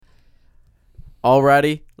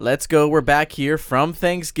Alrighty, let's go. We're back here from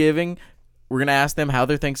Thanksgiving. We're going to ask them how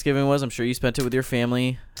their Thanksgiving was. I'm sure you spent it with your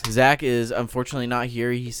family. Zach is unfortunately not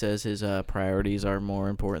here. He says his priorities are more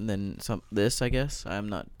important than this, I guess. I'm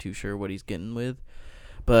not too sure what he's getting with.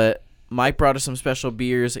 But Mike brought us some special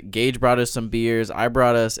beers. Gage brought us some beers. I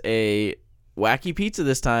brought us a wacky pizza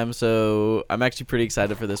this time, so I'm actually pretty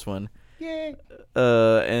excited for this one. Yay.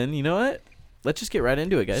 And you know what? Let's just get right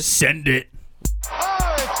into it, guys. Send it.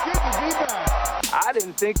 Oh, it's good to be back. I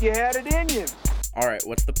didn't think you had it in you. All right,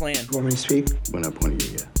 what's the plan? You want me to speak? We're not pointing at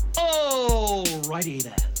you yet. Alrighty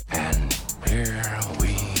then. And here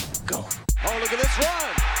we go. Oh, look at this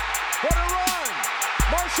run. What a run.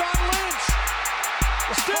 Marshawn Lynch.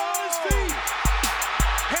 Still on his feet.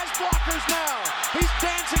 Has blockers now. He's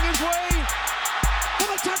dancing his way for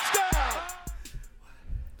the touchdown.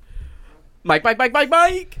 Mike.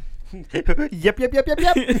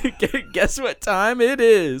 Yep. Guess what time it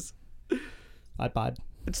is? iPod.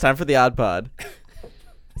 It's time for the Odd Pod.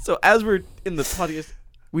 So as we're in the podcast,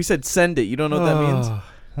 we said send it. You don't know what that means?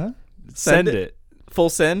 Huh? Send it. Full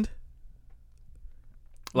send?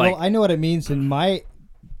 Well, I know what it means in my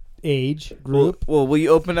age group. Well, will you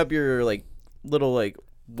open up your little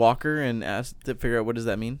walker and ask to figure out what does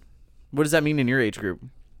that mean? What does that mean in your age group?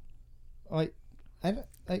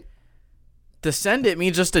 To send it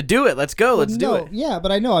means just to do it. Let's go. Let's do it. Yeah,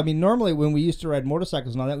 but I know. I mean, normally when we used to ride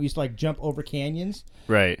motorcycles and all that, we used to jump over canyons.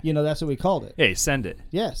 Right. That's what we called it. Hey, send it.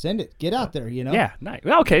 Yeah, send it. Get out there, Yeah, nice.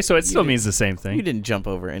 Well, okay, so it still means the same thing. You didn't jump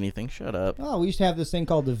over anything. Shut up. Oh, we used to have this thing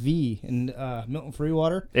called the V in Milton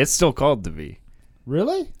Freewater. It's still called the V.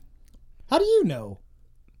 Really? How do you know?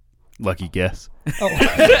 Lucky guess. Oh.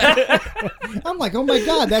 I'm like, oh my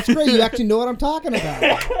God, that's great. You actually know what I'm talking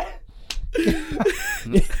about.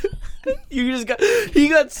 He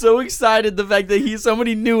got so excited the fact that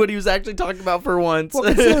somebody knew what he was actually talking about for once.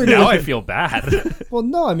 Well, now I feel bad. Well,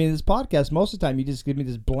 no, I mean, this podcast, most of the time, you just give me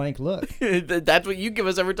this blank look. That's what you give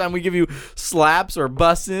us every time we give you slaps or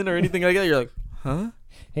bussin' or anything like that. You're like, huh?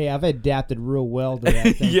 Hey, I've adapted real well to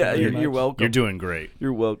that. Yeah, you're welcome. You're doing great.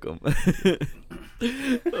 You're welcome.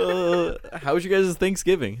 How was your guys'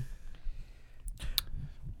 Thanksgiving?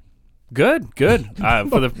 Good. For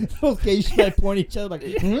the Okay, you should point each other like,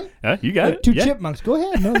 you got it. Two Yeah. chipmunks. Go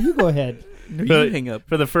ahead. No, you go ahead. No, you hang up.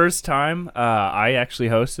 For the first time, I actually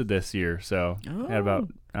hosted this year, so I had about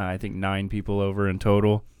I think 9 people over in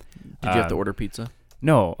total. Did you have to order pizza?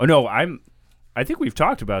 No. I think we've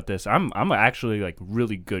talked about this. I'm actually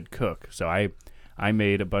really good cook, so I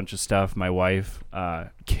made a bunch of stuff. My wife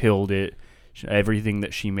killed it. Everything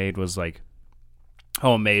that she made was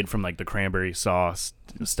homemade from the cranberry sauce,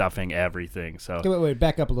 stuffing, everything. So Okay, wait,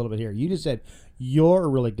 back up a little bit here. You just said you're a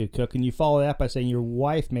really good cook, and you followed that by saying your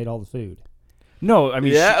wife made all the food. no, I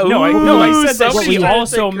mean, Yeah, I said that somebody she tried to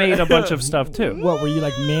also take made a bunch of stuff too. What, were you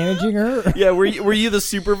managing her? Yeah, were you the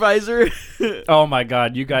supervisor? Oh my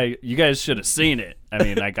God, you guys should have seen it. I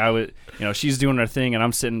mean, I was, she's doing her thing, and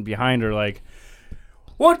I'm sitting behind her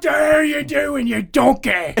what the hell are you doing, you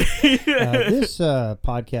donkey? This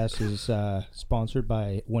podcast is sponsored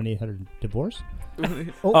by 1-800-DIVORCE.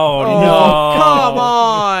 Oh, no. Come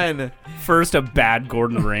on. First, a bad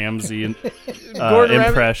Gordon Ramsay Ramsay,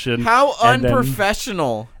 impression. how and then-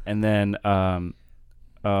 unprofessional. And then, who?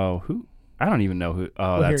 I don't even know who.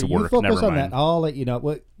 Oh, Well, that's here, work. You focus Never on mind. that. I'll let you know.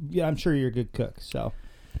 Well, yeah, I'm sure you're a good cook. So,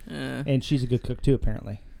 and she's a good cook too,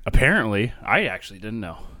 apparently. Apparently, I actually didn't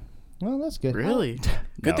know. Well, that's good. Really?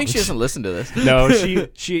 Good No. thing she doesn't listen to this. No,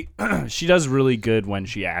 she does really good when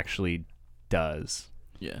she actually does.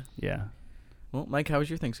 Yeah. Yeah. Well, Mike, how was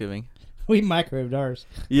your Thanksgiving? We microwaved ours.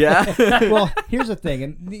 Yeah. Well, here's the thing,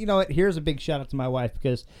 and you know what? Here's a big shout out to my wife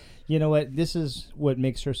because, you know what? This is what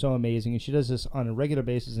makes her so amazing, and she does this on a regular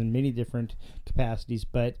basis in many different capacities.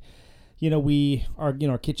 But,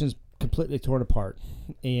 our kitchen's completely torn apart,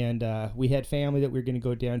 and we had family that we were going to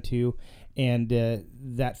go down to, and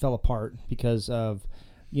that fell apart because of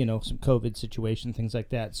some COVID situation, things like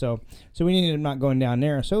that. So we ended up not going down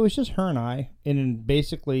there. So it was just her and I, and then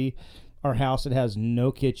basically our house that has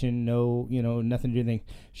no kitchen, no nothing to do anything.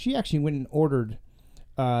 She actually went and ordered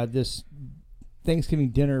this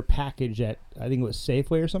Thanksgiving dinner package at, I think it was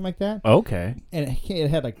Safeway or something like that. Okay. And it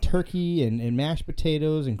had turkey and mashed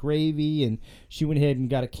potatoes and gravy, and she went ahead and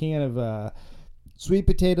got a can of sweet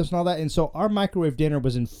potatoes and all that. And so our microwave dinner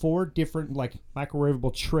was in 4 different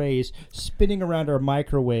microwavable trays spinning around our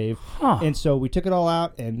microwave. Huh. And so we took it all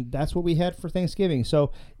out, and that's what we had for Thanksgiving.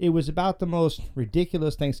 So it was about the most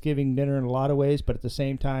ridiculous Thanksgiving dinner in a lot of ways, but at the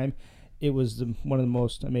same time, it was one of the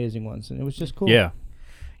most amazing ones, and it was just cool. Yeah.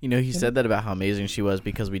 You know, he said that about how amazing she was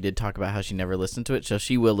because we did talk about how she never listened to it. So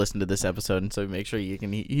she will listen to this episode, and so make sure you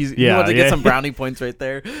can. He wants to get some brownie points right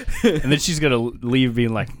there. And then she's gonna leave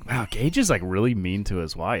being like, "Wow, Gage is like really mean to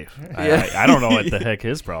his wife." I don't know what the heck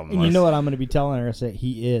his problem And was. you know what I'm going to be telling her? I said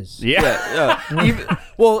he is. Yeah.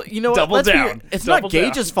 Well, you know what? Double down. It's Double not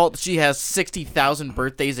Gage's fault that she has 60,000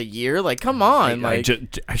 birthdays a year. Like, come on,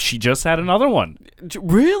 She just had another one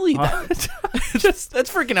really? That's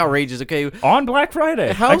freaking outrageous. Okay, on Black Friday.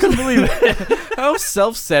 I How couldn't believe it. how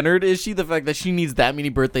self-centered is she? The fact that she needs that many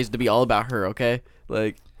birthdays to be all about her. Okay,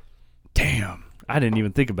 like, Damn, I didn't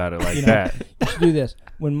even think about it like that. You should do this.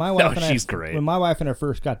 When my wife and she's I, great. When my wife and I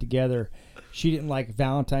first got together, she didn't like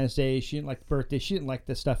Valentine's Day. She didn't like birthdays. She didn't like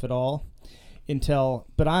this stuff at all.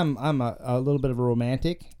 But I'm a little bit of a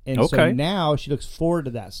romantic, and so now she looks forward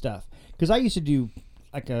to that stuff. Because I used to do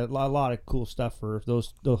like a lot of cool stuff for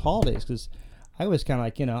those holidays. Because I was kind of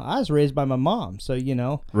like, I was raised by my mom, so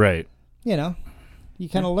Right. you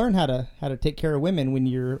kind of learn how to take care of women when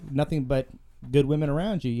you're nothing but good women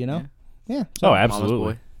around you. Yeah. So, Oh,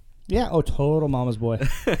 absolutely. yeah. Oh, total mama's boy.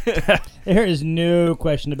 There is no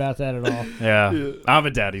question about that at all. Yeah. I'm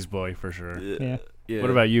a daddy's boy for sure. Yeah. yeah. What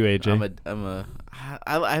about you, AJ?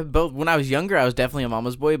 I have both. When I was younger, I was definitely a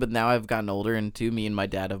mama's boy, but now I've gotten older, and too, me and my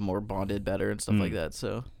dad have more bonded better and stuff like that.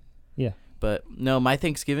 So, Yeah. But no, my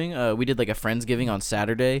Thanksgiving, we did like a Friendsgiving on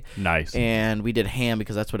Saturday. Nice. And we did ham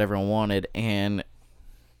because that's what everyone wanted. And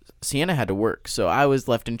Sienna had to work, so I was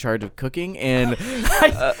left in charge of cooking. And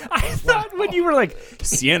I thought when you were like,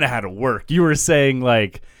 Sienna had to work, you were saying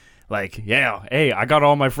like, yeah, hey, I got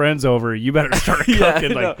all my friends over. You better start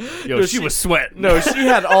cooking. She was sweating. No, she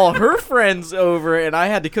had all her friends over, and I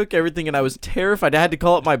had to cook everything, and I was terrified. I had to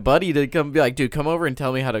call up my buddy to come be like, dude, come over and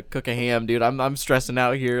tell me how to cook a ham, dude. I'm stressing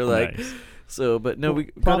out here. Like, Nice. So, but no, we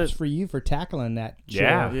got props it. for you for tackling that.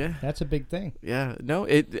 Yeah. chore. Yeah. That's a big thing. Yeah, no,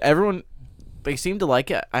 everyone, they seem to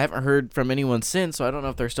like it. I haven't heard from anyone since, so I don't know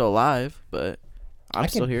if they're still alive, but I'm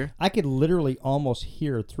still here. I could literally almost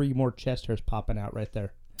hear 3 more chest hairs popping out right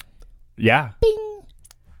there. Yeah. Bing,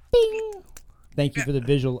 bing. Thank you for the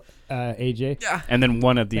visual, AJ. Yeah. And then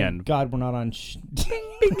one at the Thank end. God, we're not on.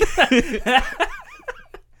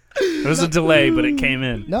 There was a delay, but it came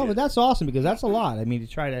in. No, but that's awesome because that's a lot. I mean, to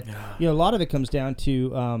try to, a lot of it comes down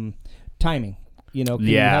to timing. Can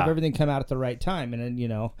you have everything come out at the right time, and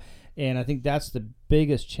then and I think that's the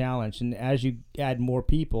biggest challenge. And as you add more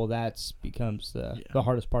people, that becomes the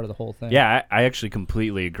hardest part of the whole thing. Yeah, I actually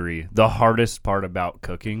completely agree. The hardest part about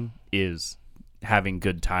cooking is having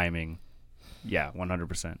good timing. Yeah,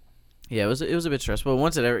 100%. Yeah, it was a bit stressful.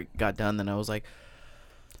 Once it ever got done, then I was like,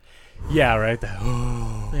 Yeah, right.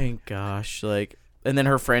 thank gosh, like. And then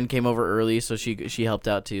her friend came over early, so she helped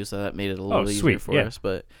out too, so that made it a little easier for us.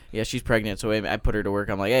 But yeah, she's pregnant, so I put her to work.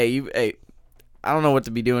 I'm like, hey, I don't know what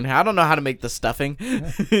to be doing. I don't know how to make the stuffing.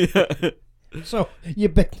 So you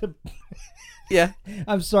picked up. Yeah.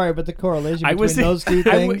 I'm sorry, but the correlation between those two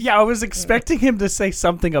things. I was expecting him to say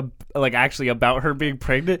something actually about her being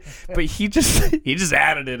pregnant, but he just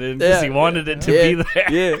added it in because he wanted it to be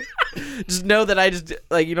there. Yeah. Just know that I just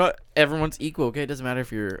everyone's equal. Okay, it doesn't matter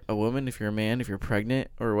if you're a woman, if you're a man, if you're pregnant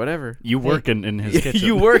or whatever. You work in his kitchen.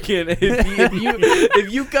 You work in.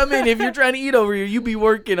 If you come in, if you're trying to eat over here, you be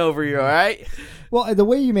working over here. All right. Well, the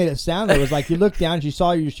way you made it sound, though, was like you looked down, she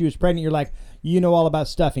saw she was pregnant. You're like, you know all about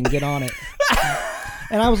stuffing. Get on it.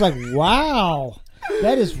 And I was like, wow,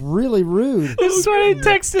 that is really rude. This is what I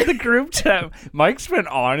texted the group chat. Mike's been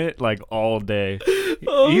on it like all day.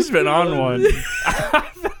 He's been on one.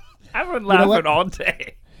 I've been laughing all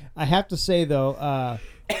day. I have to say, though,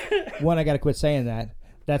 one, I got to quit saying that.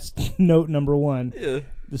 That's note number 1. Yeah.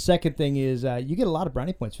 The second thing is you get a lot of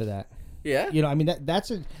brownie points for that. Yeah. I mean,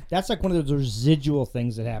 that's like one of those residual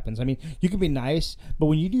things that happens. I mean, you can be nice, but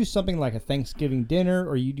when you do something like a Thanksgiving dinner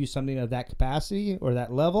or you do something of that capacity or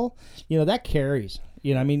that level, that carries.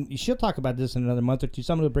 I mean, she'll talk about this in another month or two.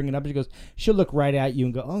 Someone will bring it up and she goes, she'll look right at you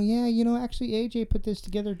and go, oh, yeah, actually, AJ put this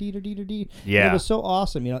together, dee. Yeah. And it was so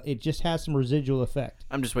awesome. It just has some residual effect.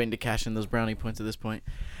 I'm just waiting to cash in those brownie points at this point.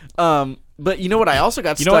 But you know what I also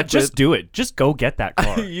got stuck with? Just do it. Just go get that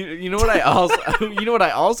car. you know what I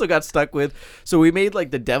also got stuck with? So we made like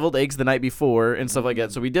the deviled eggs the night before and stuff like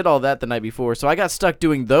that. So we did all that the night before. So I got stuck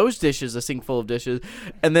doing those dishes, a sink full of dishes,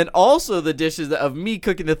 and then also the dishes of me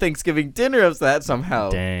cooking the Thanksgiving dinner of that somehow.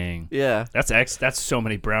 Dang. Yeah. That's so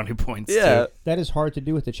many brownie points. Yeah. Too. That is hard to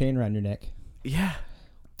do with the chain around your neck. Yeah.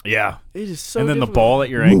 Yeah. It is so And then difficult. the ball at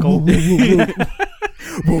your ankle.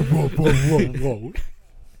 Whoa.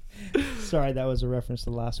 Sorry, that was a reference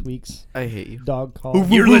to last week's I hate you. dog call.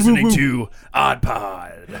 You're listening to Odd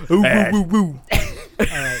Pod. All right,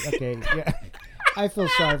 okay. Yeah. I feel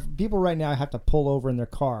sorry. People right now have to pull over in their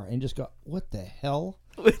car and just go, "What the hell?"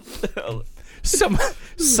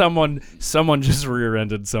 Someone just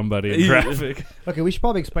rear-ended somebody in traffic. Okay, we should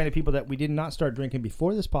probably explain to people that we did not start drinking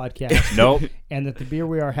before this podcast. Nope. And that the beer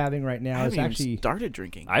we are having right now I is haven't even actually started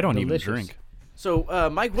drinking. I don't delicious. even drink. So,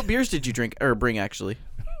 Mike, what beers did you drink or bring actually?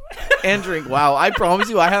 And drink. Wow, I promise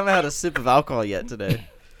you, I haven't had a sip of alcohol yet today.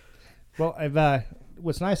 Well, I've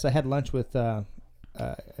what's nice, I had lunch with a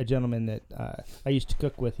gentleman that I used to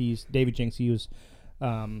cook with. He's David Jinks. He was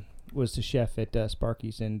the chef at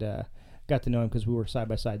Sparky's, and got to know him because we were side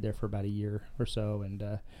by side there for about a year or so. And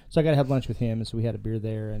so I got to have lunch with him, and so we had a beer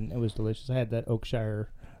there, and it was delicious. I had that Oakshire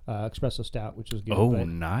espresso stout, which was good. Oh, but,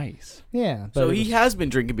 nice. yeah. But So he has been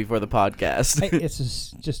drinking before the podcast.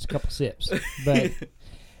 it's just a couple sips,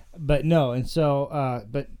 but no. And so,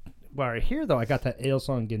 but while we're here though, I got that ale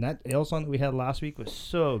song again. That ale song that we had last week was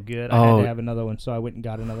so good. I had to have another one, so I went and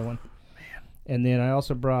got another one. Man. And then I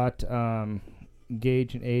also brought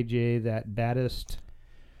Gage and AJ that baddest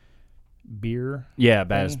beer. Yeah,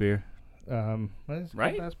 baddest beer. What is it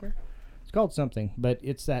Right? called, baddest beer? It's called something, but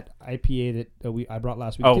it's that IPA that I brought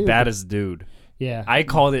last week. Oh, too, baddest dude. Yeah. I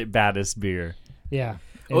called it baddest beer. Yeah.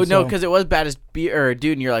 Oh, And no, so- because it was baddest beer, or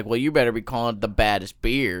dude, and you're like, well, you better be calling it the baddest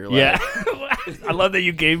beer. Like, Yeah. I love that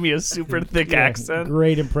you gave me a super thick accent.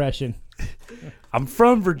 Great impression. I'm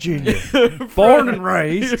from Virginia. Born and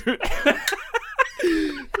raised.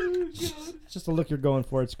 It's just the look you're going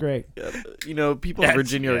for. It's great. You know, people in That's-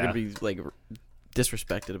 Virginia are yeah. going to be, like,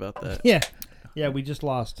 disrespected about that. Yeah. Yeah, we just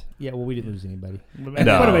lost. Yeah, well, we didn't lose anybody. No.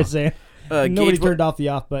 What am I saying? Nobody Gage, turned off the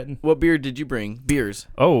off button. what beer did you bring? Beers.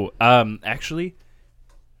 Oh, actually,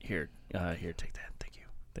 here, take that.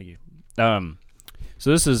 Thank you.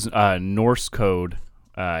 So this is Norse Code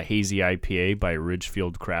Hazy IPA by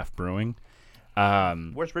Ridgefield Craft Brewing.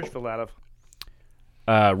 Where's Richfield out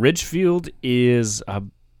of? Ridgefield is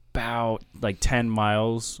about like 10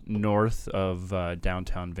 miles north of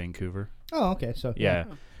downtown Vancouver. Oh, okay. So Yeah.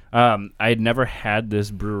 I had never had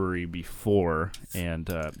this brewery before, and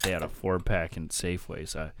they had a 4-pack in Safeway,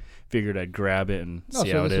 so I figured I'd grab it and Oh,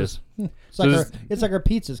 see so how it this is. It's So like this- it's like our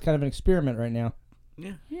pizza. It's kind of an experiment right now.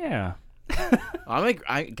 Yeah.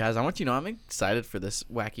 Guys, I want you to know I'm excited for this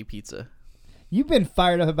wacky pizza. You've been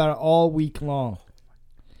fired up about it all week long.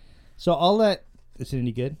 So I'll let. Is it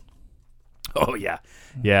any good? Oh, yeah.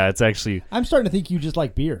 Yeah, it's actually... I'm starting to think you just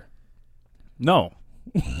like beer. No.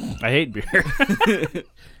 I hate beer.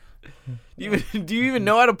 Do you even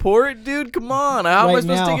know how to pour it, dude? Come on. How am I Right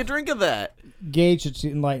supposed to now- take a drink of that? Gage should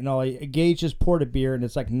enlighten all. Gage just poured a beer and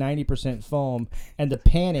it's like 90% foam, and the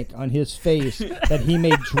panic on his face that he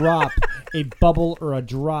may drop a bubble or a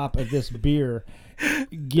drop of this beer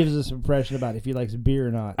gives us an impression about if he likes beer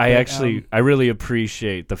or not. But, I really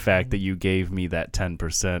appreciate the fact that you gave me that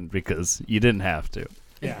 10% because you didn't have to.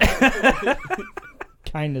 yeah.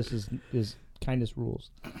 Kindness is kindness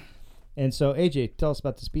rules. And so AJ, tell us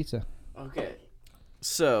about this pizza. Okay.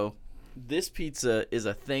 So, this pizza is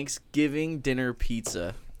a Thanksgiving dinner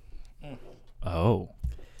pizza. Oh.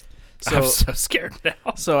 So, I'm so scared now.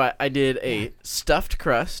 so I did a stuffed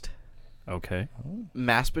crust, Okay.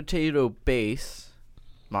 mashed potato base,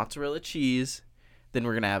 mozzarella cheese. Then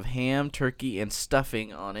we're going to have ham, turkey, and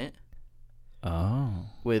stuffing on it Oh.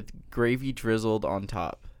 with gravy drizzled on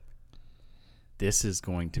top. This is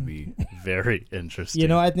going to be very interesting. You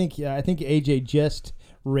know, I think AJ just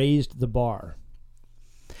raised the bar.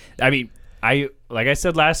 I mean, like I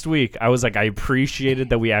said last week, I was like, I appreciated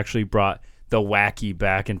that we actually brought the wacky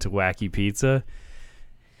back into wacky pizza.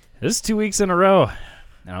 This is 2 weeks in a row,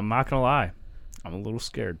 and I'm not gonna lie, I'm a little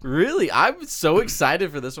scared. Really? I'm so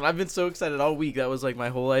excited for this one. I've been so excited all week. That was like my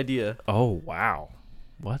whole idea. Oh wow,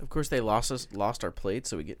 what? Of course, they lost our plates,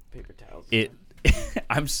 so we get paper towels.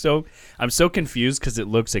 I'm so confused because it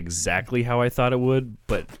looks exactly how I thought it would,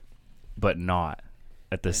 but not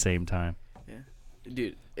at the same time.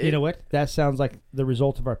 Dude, You know what? That sounds like the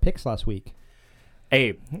result of our picks last week.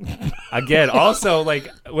 Hey, again, also, like,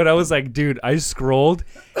 when I was like, dude, I scrolled,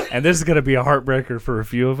 and this is going to be a heartbreaker for a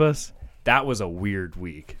few of us. That was a weird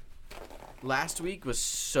week. last week was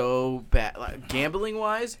so bad. Like,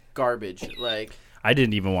 gambling-wise, garbage. Like, I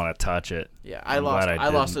didn't even want to touch it. yeah, I'm glad I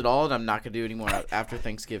lost didn't. it all, and I'm not going to do it anymore after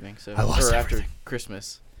Thanksgiving. So I lost or after everything.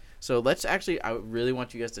 Christmas. So let's actually, I really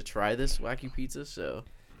want you guys to try this wacky pizza. So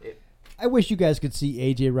I wish you guys could see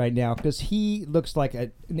AJ right now because he looks like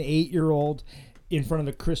an 8-year-old in front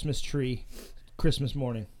of a Christmas tree Christmas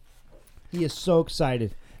morning. He is so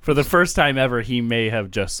excited. For the first time ever, he may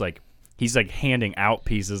have just, like, he's, like, handing out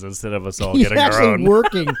pieces instead of us all He's getting our actually own.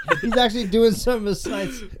 working. He's actually doing some of his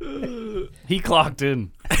sites. He clocked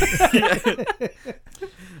in.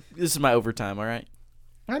 This is my overtime. All right.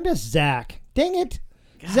 I miss Zach. Dang it.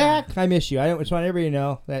 Zach, I miss you. I just want everybody to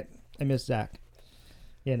know that I miss Zach.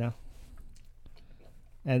 You know.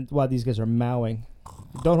 And while these guys are mowing.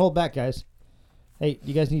 Don't hold back, guys. Hey,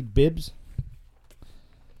 you guys need bibs?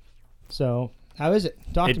 So, how is it?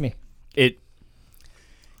 Talk to me. It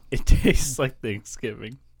tastes like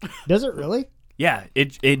Thanksgiving. Does it really? Yeah,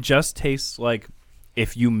 it just tastes like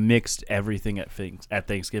if you mixed everything at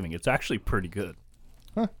Thanksgiving. It's actually pretty good.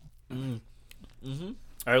 Huh. Mm-hmm.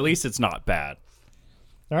 Or at least it's not bad.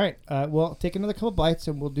 All right. Well, take another couple bites,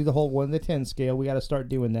 and we'll do the whole 1 to 10 scale. We got to start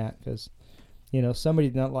doing that because, somebody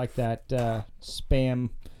did not like that Spam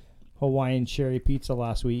Hawaiian cherry pizza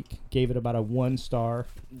last week. Gave it about a 1 star.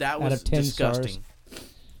 That out was of 10 disgusting. Stars.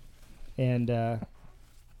 And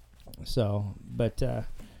so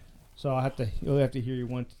you'll have to hear your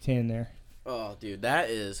 1 to 10 there. Oh, dude, that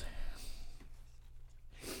is.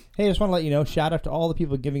 Hey, I just want to let you know, shout out to all the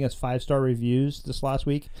people giving us 5-star reviews this last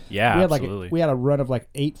week. Yeah, absolutely. We had a run of like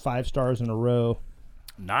 8 5 stars in a row.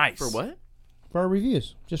 Nice. For what? For our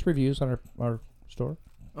reviews. Just reviews on our store.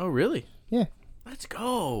 Oh, really? Yeah. Let's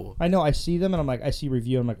go. I know. I see them, and I'm like, I see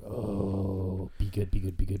review. I'm like, oh, be good, be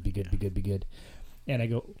good, be good, be good, be good, be good. And I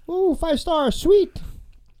go, ooh, 5 stars, sweet.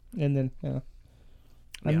 And then,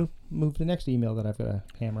 I move to the next email that I've got to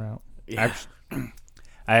hammer out. Yeah.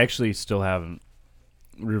 I actually still haven't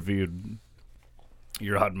reviewed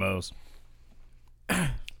your Hot Mo's.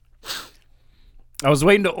 I was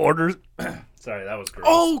waiting to order. Sorry, that was gross.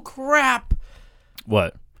 Oh, crap.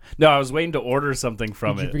 What? No, I was waiting to order something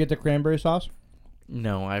from Did it. you forget the cranberry sauce?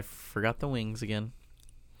 No, I forgot the wings again.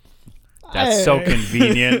 That's so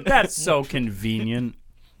convenient. That's so convenient.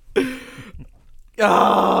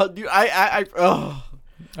 Oh, dude, oh.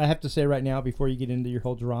 I have to say right now, before you get into your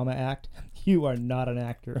whole drama act, you are not an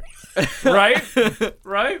actor. Right?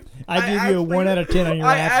 Right? I give you a 1 out of 10 on your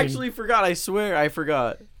acting. actually forgot. I swear, I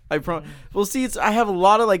forgot. Well, see, I have a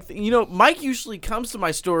lot of Mike usually comes to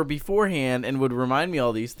my store beforehand and would remind me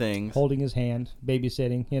all these things. Holding his hand,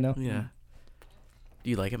 babysitting, Yeah. Do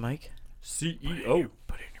you like it, Mike? CEO.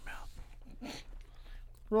 Put it in your mouth.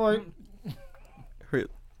 Roy.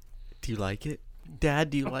 Do you like it? Dad,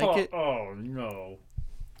 do you like it? Oh, no.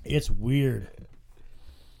 It's weird.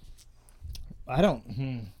 I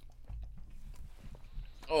don't.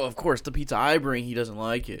 Oh, of course, the pizza I bring, he doesn't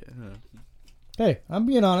like it. Hey, I'm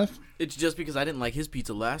being honest. It's just because I didn't like his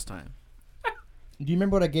pizza last time. Do you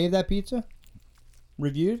remember what I gave that pizza?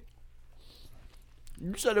 Reviewed?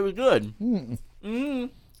 You said it was good. No,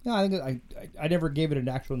 I think I never gave it an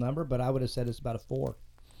actual number, but I would have said it's about a 4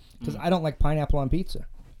 because I don't like pineapple on pizza.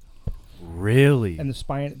 Really? And the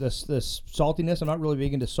saltiness. I'm not really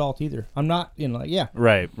big into salt either. I'm not, yeah.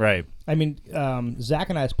 Right. I mean, Zach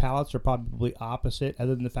and I's palates are probably opposite,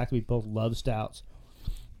 other than the fact that we both love stouts.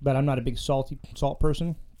 But I'm not a big salt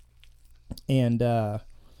person, and so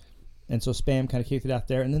Spam kind of kicked it out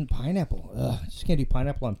there, and then pineapple. I just can't do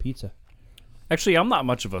pineapple on pizza. Actually, I'm not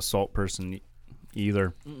much of a salt person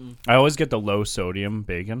either. I always get the low sodium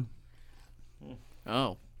bacon.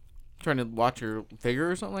 Oh. Trying to watch your figure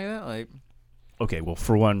or something like that? Okay, well,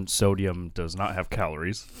 for one, sodium does not have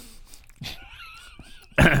calories.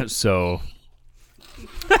 So,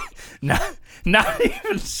 not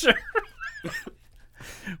even sure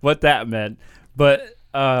what that meant. But,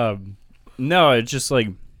 no, it just,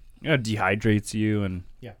 dehydrates you, and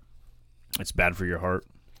it's bad for your heart,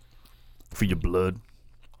 for your blood.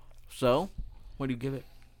 So, what do you give it?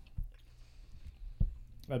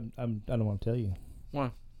 I don't want to tell you. Why?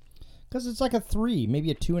 Because it's like a 3,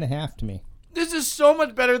 maybe a 2.5 to me. This is so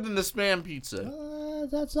much better than the Spam pizza.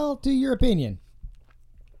 That's all to your opinion.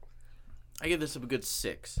 I give this a good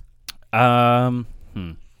 6. Hmm.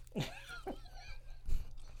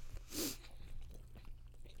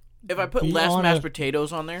 If I put Be less honest. mashed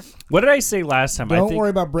potatoes on there, What did I say last time? Don't worry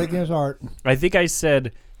about breaking his heart. I think I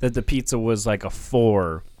said that the pizza was like a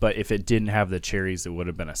 4, but if it didn't have the cherries, it would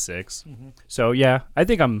have been a 6. Mm-hmm. So yeah, I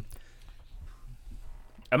think I'm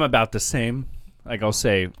about the same. Like I'll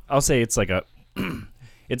say it's like a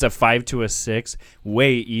it's a 5 to a 6.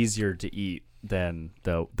 Way easier to eat than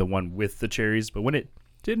the one with the cherries. But when it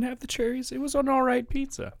didn't have the cherries, it was an all right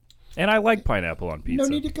pizza. And I like pineapple on pizza. No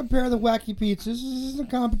need to compare the wacky pizzas. This isn't a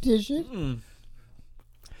competition.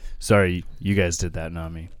 Sorry, you guys did that,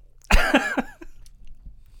 not me.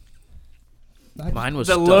 mine was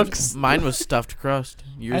The stuffed. looks. Mine was stuffed crust.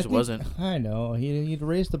 Yours wasn't. I know. He'd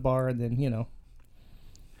raise the bar and then,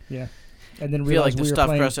 Yeah. And then I feel realize like the we were stuffed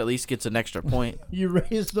playing. crust at least gets an extra point. You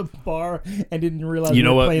raised the bar and didn't realize You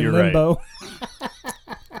know we were what? playing You're right. limbo.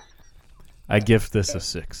 I give this a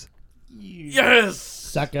 6. Yes.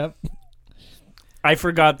 Suck up. I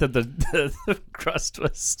forgot that the crust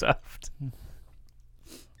was stuffed.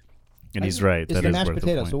 And he's right. It's That the is mashed worth the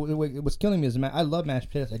potatoes. point. So what's killing me is I love mashed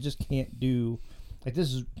potatoes. I just can't do like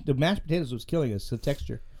this is the mashed potatoes. What's killing us the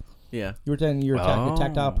texture. Yeah. You were saying you're a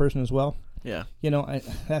tactile person as well. Yeah. You know,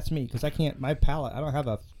 that's me because I can't. My palate. I don't have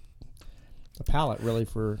a palate really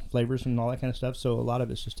for flavors and all that kind of stuff. So a lot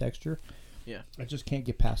of it's just texture. Yeah. I just can't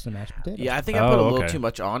get past the mashed potatoes. Yeah, I think I put a little okay. too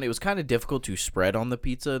much on. It was kind of difficult to spread on the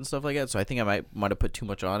pizza and stuff like that, so I think I might have put too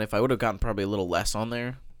much on. If I would have gotten probably a little less on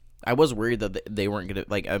there, I was worried that they weren't gonna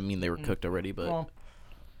they were cooked already, but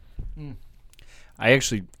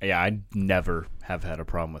I never have had a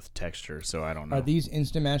problem with texture, so I don't know. Are these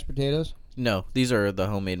instant mashed potatoes? no, these are the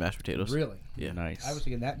homemade mashed potatoes. Really? Yeah. Nice. I was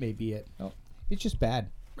thinking that may be it. No, it's just bad.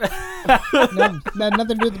 Nothing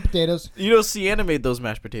to do with the potatoes. You know, Sienna made those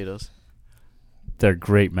mashed potatoes. They're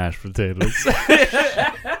great mashed potatoes.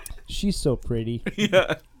 She's so pretty.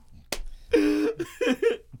 Yeah.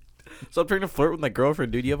 Stop trying to flirt with my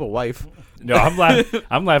girlfriend, dude. You have a wife. No, I'm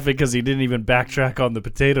laughing because he didn't even backtrack on the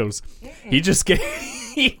potatoes. He just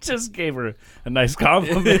gave her a nice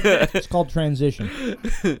compliment. It's called transition.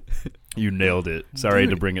 You nailed it. Sorry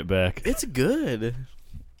to bring it back. It's good.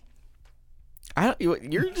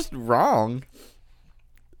 You're just wrong.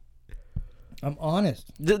 I'm honest.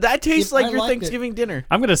 That tastes If I like your liked Thanksgiving dinner.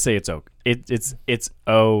 I'm gonna say it's okay. It's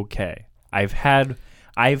okay. I've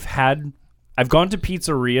gone to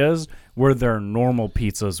pizzerias where their normal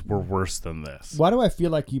pizzas were worse than this. Why do I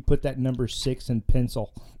feel like you put that number 6 in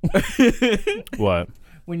pencil What?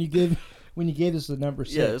 when you gave us the number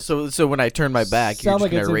 6? Yeah. So when I turn my back, you're Sound just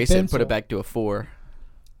like gonna it's in erase it and put pencil. it back to a 4.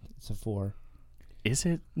 It's a 4. Is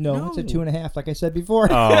it? No, it's a 2.5. Like I said before.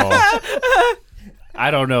 Oh. I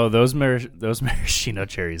don't know. Those maraschino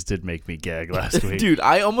cherries did make me gag last week. Dude,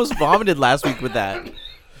 I almost vomited last week with that.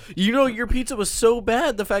 You know, your pizza was so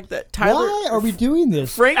bad. The fact that Tyler, Why are we doing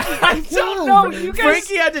this? Frankie, I don't know. You guys,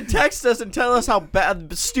 Frankie had to text us and tell us how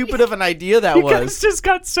stupid of an idea that you was. guys just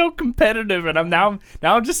got so competitive, and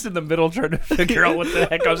I'm just in the middle trying to figure out what the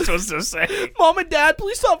heck I'm supposed to say. Mom and Dad,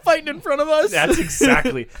 please stop fighting in front of us. That's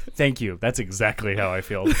exactly. Thank you. That's exactly how I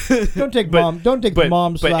feel. Don't take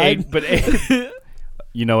mom's side.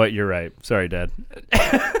 You know what? You're right. Sorry, Dad.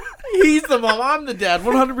 He's the mom. I'm the dad.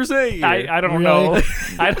 100% here. I don't Really? know.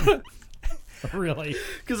 I don't. Really?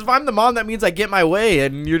 Because if I'm the mom, that means I get my way,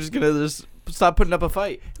 and you're just gonna just stop putting up a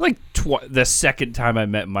fight. Like the second time I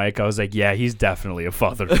met Mike, I was like, yeah, he's definitely a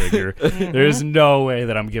father figure. There's no way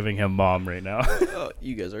that I'm giving him mom right now. Oh,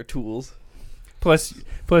 you guys are tools. Plus,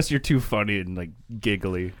 you're too funny and like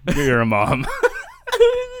giggly. You're a mom.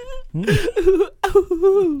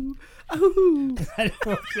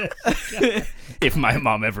 If my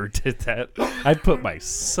mom ever did that, I'd put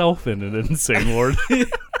myself in an insane ward.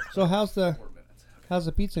 So how's the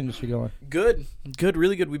pizza industry going? Good,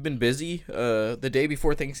 really good. We've been busy. The day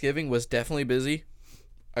before Thanksgiving was definitely busy.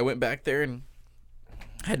 I went back there and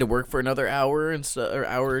had to work for another hour or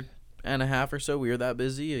hour and a half or so. We were that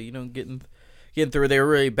busy, getting through. They were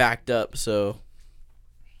really backed up, so.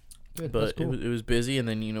 Good, But that's cool. it was busy, and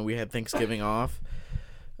then we had Thanksgiving off.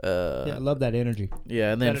 Yeah, I love that energy.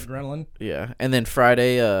 Yeah, and then That adrenaline. yeah, and then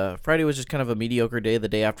Friday was just kind of a mediocre day, the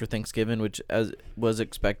day after Thanksgiving, which as was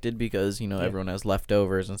expected because everyone has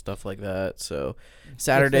leftovers and stuff like that. So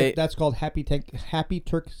Saturday, That's called Happy Turkey.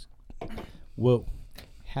 Whoa,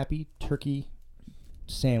 Happy Turkey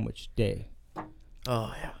Sandwich Day.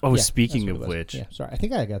 oh yeah, Oh, Yeah, speaking that's of what it was. which, Yeah, sorry, I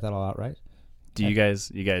think I got that all out right. do you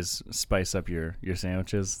guys spice up your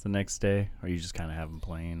sandwiches the next day, or you just kind of have them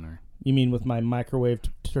plain? Or You mean with my microwave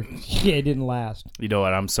turkey? Yeah, it didn't last. you know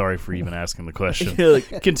what? I'm sorry for even asking the question.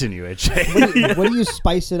 Like, Continue, AJ. What do you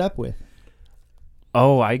spice it up with?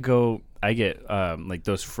 Oh, I get like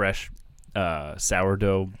those fresh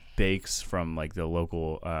sourdough bakes from like the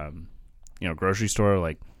local grocery store,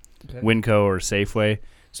 like Winco or Safeway.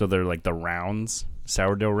 So they're like the rounds,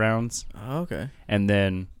 sourdough rounds. oh, okay. And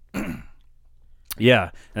then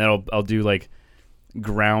yeah, and I'll do like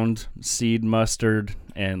ground seed mustard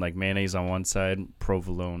and like mayonnaise on one side,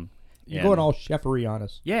 provolone. You're and- going all chefery on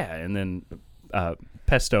us. Yeah, and then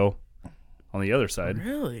pesto on the other side,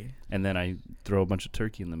 Really? and then I throw a bunch of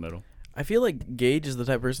turkey in the middle. I feel like Gage is the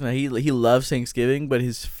type of person that he loves Thanksgiving, but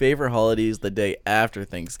his favorite holiday is the day after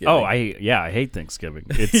Thanksgiving. Oh, I hate Thanksgiving.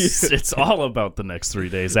 It's all about the next 3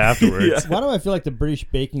 days afterwards. Yeah. Why do I feel like the British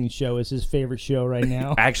Baking Show is his favorite show right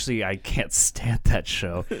now? Actually, I can't stand that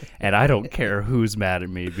show, and I don't care who's mad at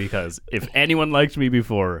me because if anyone liked me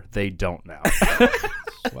before, they don't now.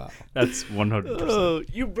 Wow. That's 100%. Oh,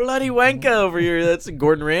 you bloody wanker over here. That's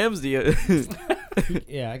Gordon Ramsay.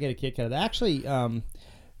 Yeah, I get a kick out of that. Actually,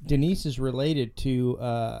 Denise is related to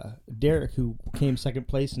Derek, who came second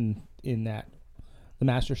place in the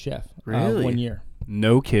Master Chef Really? 1 year.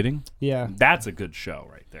 No kidding. Yeah. That's a good show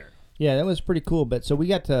right there. Yeah, that was pretty cool. But so we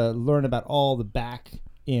got to learn about all the back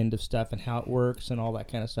end of stuff and how it works and all that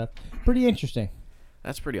kind of stuff. Pretty interesting.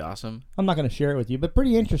 That's pretty awesome. I'm not going to share it with you, but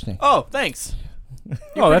pretty interesting. Oh, thanks.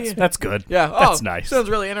 Oh, that's good. Yeah. That's Oh, nice. Sounds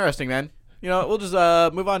really interesting, man. You know, we'll just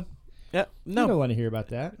move on. Yeah. You don't No. want to hear about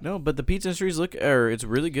that. No, but the pizza industry's it's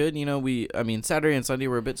really good. You know, Saturday and Sunday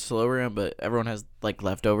were a bit slower, but everyone has like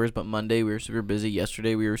leftovers. But Monday we were super busy.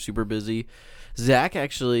 Yesterday we were super busy. Zach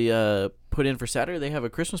actually put in for Saturday. They have a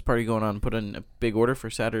Christmas party going on. Put in a big order for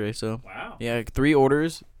Saturday. So Wow. yeah, 3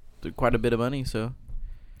 orders, quite a bit of money. So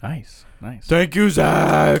Nice. thank you,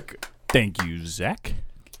 Zach. Thank you, Zach.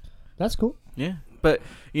 That's cool. Yeah. But,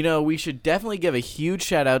 you know, we should definitely give a huge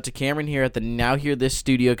shout out to Cameron here at the Now Hear This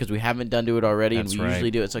studio because we haven't done to it already, That's and we right.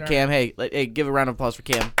 usually do it. So, Cam, hey, give a round of applause for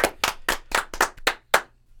Cam.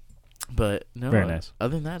 But, no, Very nice.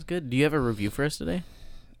 Other than that, it's good. Do you have a review for us today?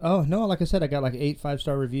 Oh, no, like I said, I got like 8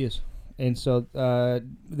 5-star reviews. And so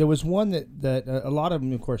there was one that a lot of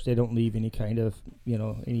them, of course, they don't leave any kind of,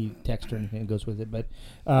 any text or anything that goes with it. But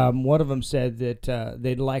one of them said that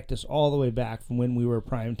they liked us all the way back from when we were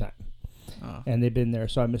prime time. Oh, And they've been there.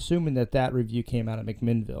 So I'm assuming that review came out of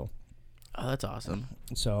McMinnville. that's awesome.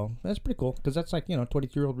 So that's pretty cool because that's like,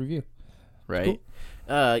 22-year-old review. Right?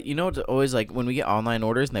 You know, it's always like when we get online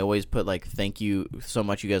orders and they always put like, thank you so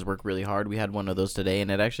much. You guys work really hard. We had one of those today, and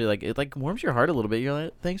it actually it warms your heart a little bit. You're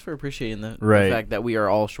like, thanks for appreciating the fact that we are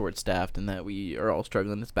all short staffed and that we are all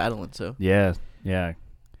struggling. It's battling. So Yeah.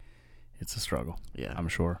 It's a struggle. yeah, I'm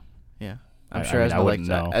sure. yeah. I mean, I wouldn't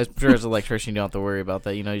know. I'm sure as an electrician, you don't have to worry about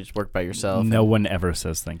that. You know, you just work by yourself. No one ever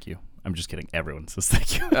says thank you. I'm just kidding. Everyone says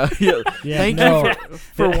thank you. Yeah, Thank no. you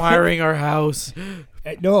for wiring our house.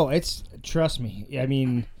 No, trust me. I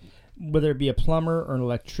mean, whether it be a plumber or an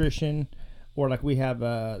electrician, or like we have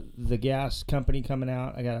the gas company coming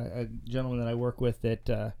out. I got a gentleman that I work with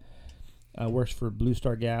that works for Blue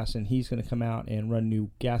Star Gas, and he's going to come out and run new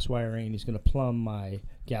gas wiring. He's going to plumb my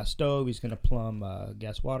gas stove. He's going to plumb a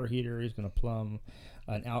gas water heater. He's going to plumb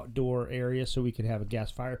an outdoor area so we can have a gas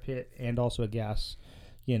fire pit and also a gas,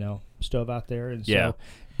 stove out there. And so, Yeah.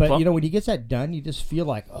 But when he gets that done, you just feel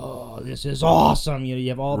like, oh, this is awesome. You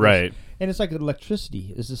have all this, Right. and it's like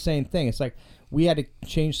electricity. It's the same thing. It's like we had to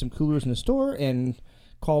change some coolers in the store and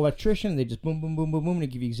call an electrician. And they just boom, boom, boom, boom, boom, and they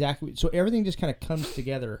give you exactly. So everything just kind of comes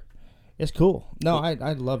together. It's cool. No, I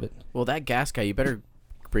love it. Well, that gas guy, you better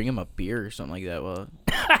bring him a beer or something like that. Well,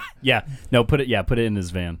 Yeah. No, put it in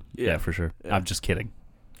his van. Yeah. Yeah, for sure. Yeah. I'm just kidding.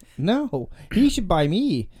 No, he should buy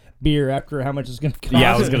me beer after how much it's going to cost.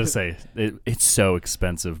 Yeah, I was going to say, it's so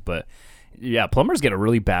expensive. But, yeah, plumbers get a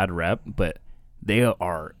really bad rep. But they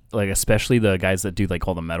are, like, especially the guys that do, like,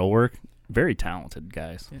 all the metal work, very talented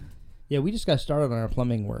guys. Yeah, we just got started on our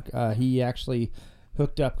plumbing work. He actually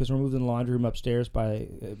hooked up because we're moving the laundry room upstairs by,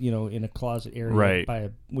 in a closet area.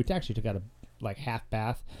 Right. We actually took out a half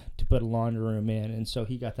bath to put a laundry room in, and so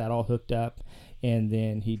he got that all hooked up, and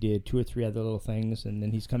then he did 2 or 3 other little things, and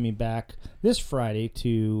then he's coming back this Friday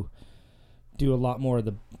to do a lot more of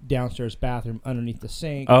the downstairs bathroom underneath the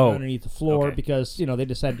sink, underneath the floor, okay. because they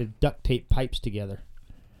decided to duct tape pipes together.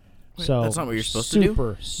 So that's not what you're supposed to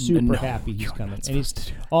do? Super No, happy he's you're coming, not and he's supposed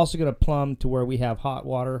to do that. also going to plumb to where we have hot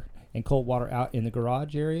water and cold water out in the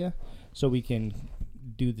garage area, so we can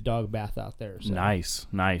do the dog bath out there. So.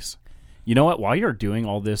 Nice. You know what? While you're doing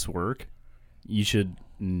all this work, you should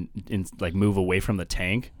move away from the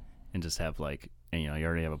tank and just have you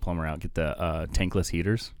already have a plumber out. Get the tankless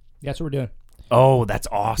heaters. That's what we're doing. Oh, that's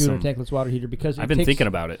awesome. Doing a tankless water heater because I've been thinking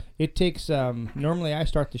about it. It takes normally I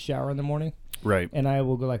start the shower in the morning, Right. and I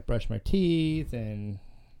will go brush my teeth and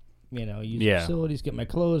use the facilities, get my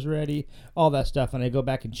clothes ready, all that stuff, and I go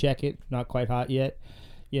back and check it. Not quite hot yet,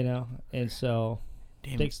 and so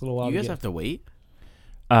it takes a little while. You guys to have to wait?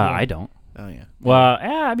 I don't. Oh, yeah. Well,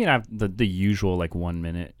 I mean, I've the usual 1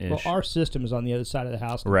 minute ish. Well, our system is on the other side of the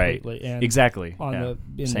house right. completely, and Exactly. on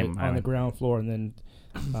Same on island. the ground floor, and then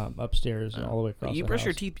upstairs and all the way across. You the brush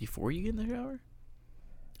your house. teeth before you get in the shower?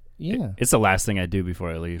 Yeah. It's the last thing I do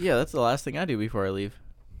before I leave. Yeah, that's the last thing I do before I leave.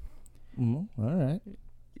 All right.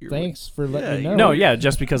 You're Thanks for letting me yeah, know. No, yeah,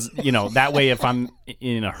 just because that way if I'm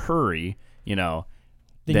in a hurry, Then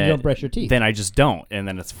you don't brush your teeth. then I just don't, and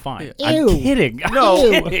then it's fine. Ew. I'm kidding.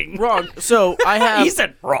 No, I'm kidding. wrong. So I have He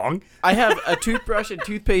said wrong. I have a toothbrush and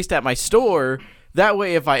toothpaste at my store, That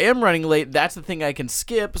way, if I am running late, that's the thing I can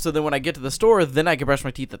skip. So then when I get to the store, then I can brush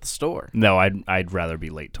my teeth at the store. No, I'd rather be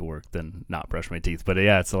late to work than not brush my teeth. But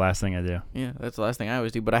yeah, it's the last thing I do. Yeah, that's the last thing I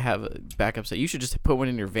always do. But I have a backup set. You should just put one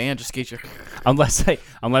in your van just in case you're... Unless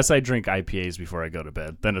I drink IPAs before I go to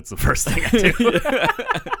bed, then it's the first thing I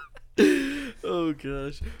do. Oh,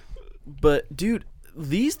 gosh. But, dude,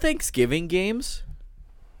 these Thanksgiving games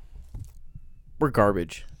were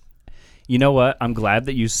garbage. You know what? I'm glad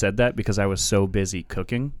that you said that because I was so busy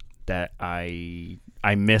cooking that I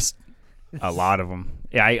missed a lot of them.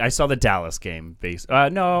 Yeah, I saw the Dallas game.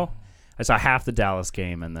 No, I saw half the Dallas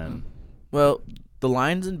game and then. Well, the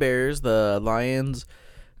Lions and Bears. The Lions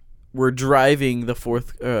were driving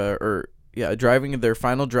driving their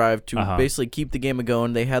final drive to basically keep the game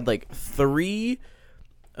going. They had like 3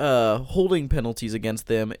 holding penalties against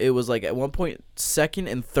them. It was like at one point 2nd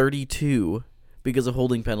and 32 because of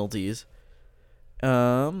holding penalties.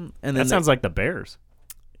 And then that sounds like the Bears.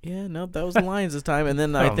 Yeah, no, that was the Lions this time. And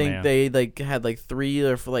then I think they had like 3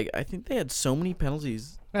 or I think they had so many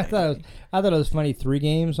penalties. I thought it was funny. 3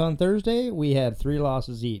 games on Thursday, we had 3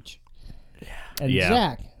 losses each. Yeah.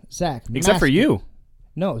 And Zach, except for you.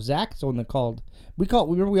 No, Zach's the one that called.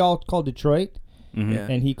 Remember we all called Detroit,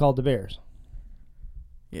 and he called the Bears.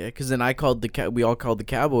 Yeah, because then we all called the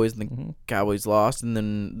Cowboys, and the Cowboys lost, and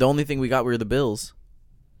then the only thing we got were the Bills.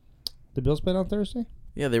 The Bills played on Thursday?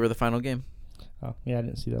 Yeah, they were the final game. Oh, yeah, I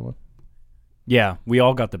didn't see that one. Yeah, we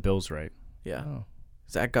all got the Bills right. Yeah. Oh.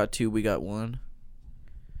 Zach got 2, we got 1.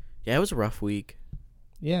 Yeah, it was a rough week.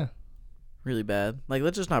 Yeah. Really bad. Like,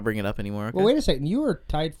 let's just not bring it up anymore, okay? Well, wait a second. You were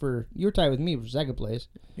tied with me for second place.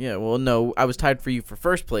 Yeah, well, no, I was tied for you for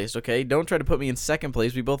first place, okay? Don't try to put me in second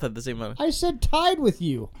place. We both had the same amount. I said tied with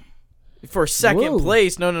you. For second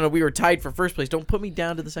place? No, we were tied for first place. Don't put me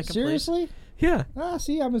down to the second place. Seriously? Yeah.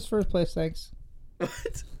 See, I'm in first place, thanks.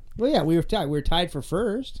 What? Well, yeah, we were tied. We were tied for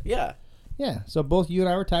first. Yeah. Yeah, so both you and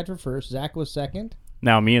I were tied for first. Zach was second.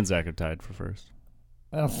 Now me and Zach are tied for first.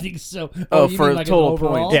 I don't think so. Oh, you for mean like total an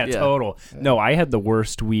overall? points. Yeah, total. No, I had the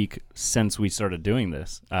worst week since we started doing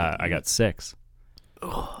this. I got 6,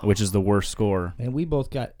 which is the worst score. And we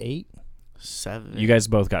both got 8. 7. You guys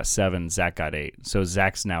both got 7. Zach got 8. So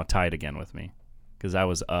Zach's now tied again with me because I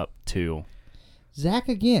was up 2. Zach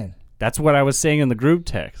again. That's what I was saying in the group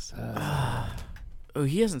text. Oh,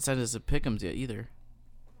 he hasn't sent us a pick'ems yet either.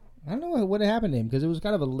 I don't know what happened to him because it was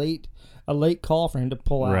kind of a late call for him to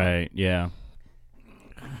pull out. Right, yeah.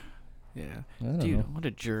 Yeah. I don't Dude, know. what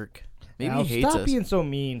a jerk. Maybe Al, he hates stop us. being so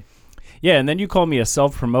mean. Yeah, and then you called me a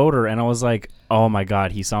self-promoter, and I was like, oh, my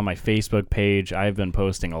God, he saw my Facebook page. I've been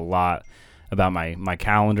posting a lot about my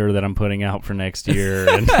calendar that I'm putting out for next year.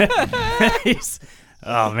 And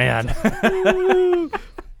oh, man.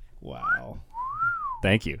 Wow.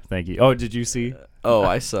 Thank you. Oh, did you see? Oh,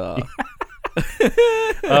 I saw.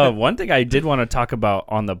 One thing I did want to talk about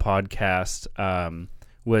on the podcast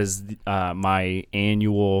was my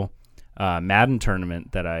annual Madden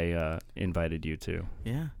tournament that I invited you to.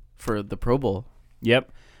 Yeah, for the Pro Bowl.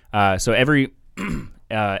 Yep. So every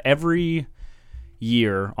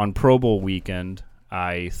year on Pro Bowl weekend,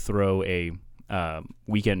 I throw a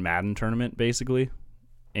weekend Madden tournament, basically.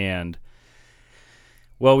 And,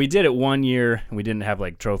 well, we did it one year, and we didn't have,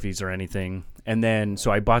 like, trophies or anything. And then,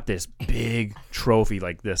 so I bought this big trophy,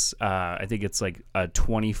 like this, I think it's like a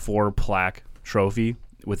 24-plaque trophy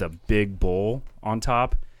with a big bowl on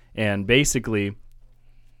top. And basically,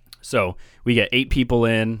 so we get 8 people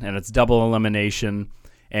in, and it's double elimination,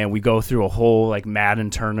 and we go through a whole, like, Madden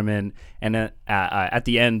tournament. And at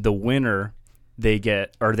the end, the winner, they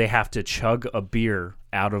have to chug a beer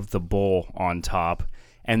out of the bowl on top.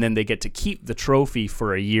 And then they get to keep the trophy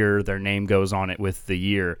for a year. Their name goes on it with the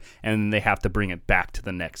year. And then they have to bring it back to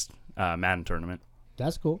the next Madden tournament.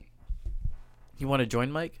 That's cool. You want to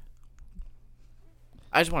join, Mike?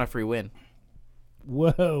 I just want a free win.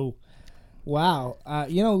 Whoa. Wow.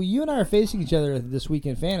 You and I are facing each other this week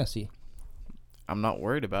in fantasy. I'm not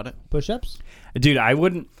worried about it. Push-ups? Dude, I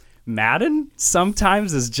wouldn't. Madden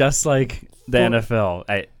sometimes is just like the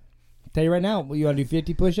NFL. Tell you right now, you want to do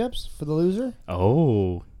 50 push-ups for the loser?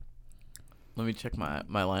 Oh. Let me check my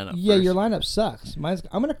lineup Yeah, first. your lineup sucks. I'm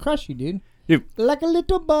going to crush you, dude. Dude, Like a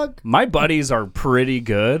little bug. my buddies are pretty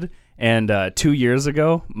good. And 2 years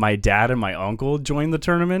ago, my dad and my uncle joined the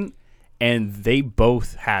tournament, and they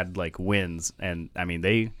both had like wins. And I mean,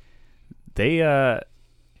 they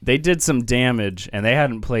did some damage, and they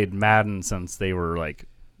hadn't played Madden since they were like,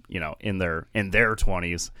 in their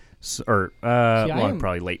 20s. Or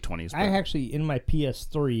probably late 20s. I actually, in my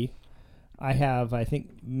PS3, I have, I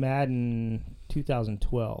think, Madden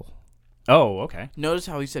 2012. Oh, okay. Notice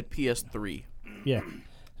how he said PS3. Yeah.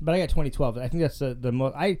 But I got 2012. I think that's the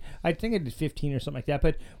most. I think I did 15 or something like that.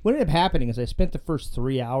 But what ended up happening is I spent the first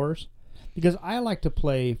 3 hours because I like to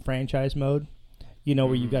play franchise mode.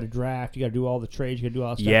 Where you got to draft, you got to do all the trades, you got to do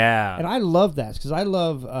all that stuff. Yeah. And I love that because I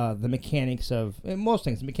love the mechanics of most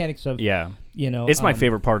things. The mechanics of It's my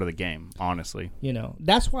favorite part of the game, honestly.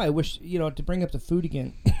 That's why I wish to bring up the food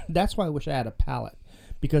again. That's why I wish I had a palate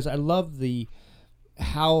because I love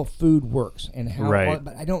how food works and how. Right.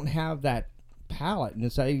 But I don't have that palate, and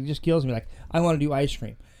it just kills me. Like I want to do ice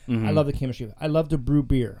cream. I love the chemistry. I love to brew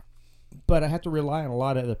beer, but I have to rely on a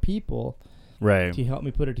lot of other people. Right. To help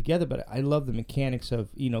me put it together, but I love the mechanics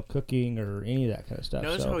of cooking or any of that kind of stuff.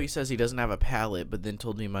 Notice how he says he doesn't have a palate, but then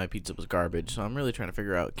told me my pizza was garbage. So I'm really trying to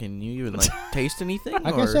figure out: can you even taste anything?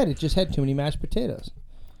 Like I said, it just had too many mashed potatoes.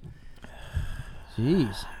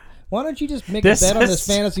 Jeez, why don't you just make a bet on this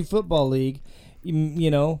fantasy football league?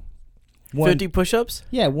 50 push-ups.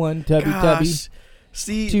 Yeah, 1 tubby.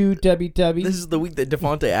 See, 2 tubby. This is the week that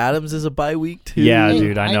Devontae Adams is a bye week too. Yeah,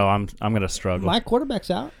 dude, I know. I'm gonna struggle. My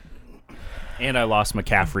quarterback's out. And I lost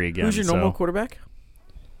McCaffrey again. Who's your normal quarterback?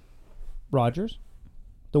 Rodgers,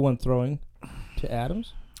 the one throwing to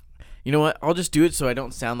Adams. You know what? I'll just do it so I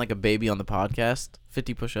don't sound like a baby on the podcast.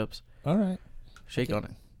 50 push-ups. All right. Shake on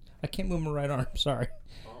it. I can't move my right arm. Sorry.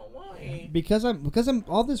 Oh, why? Because I'm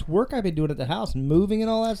all this work I've been doing at the house, moving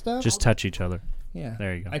and all that stuff. Just touch each other. Yeah.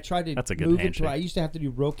 There you go. I tried to That's a good move handshake. I used to have to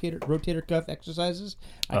do rotator cuff exercises.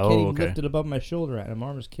 I Oh, can't even okay. lift it above my shoulder. And my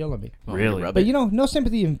arm is killing me. Really? Rub But it? no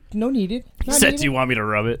sympathy, no needed. He Not said, needed. "Do you want me to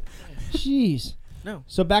rub it?" Jeez. No.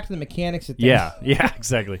 So back to the mechanics of things. Yeah,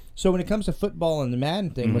 exactly. So when it comes to football and the Madden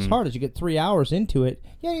thing, what's Mm-hmm. hard is you get 3 hours into it.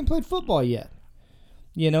 You haven't even played football yet.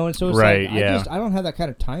 And so it's Right, like, yeah. I don't have that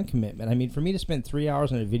kind of time commitment. I mean, for me to spend 3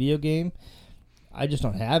 hours on a video game, I just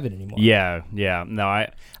don't have it anymore. Yeah. No,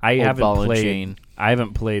 I Old haven't ball and played. chain. I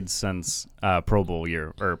haven't played since Pro Bowl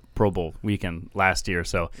year or Pro Bowl weekend last year,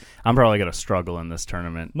 so I'm probably gonna struggle in this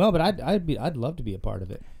tournament. No, but I'd love to be a part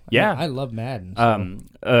of it. Yeah. I love Madden.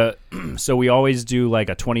 So. So we always do like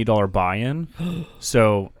a $20 buy-in.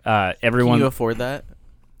 So everyone. Can you afford that?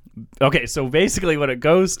 Okay, so basically what it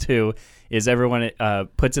goes to is everyone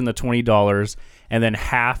puts in the $20, and then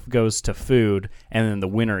half goes to food, and then the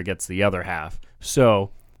winner gets the other half. So,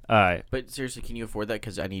 But seriously, can you afford that?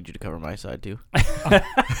 Because I need you to cover my side too.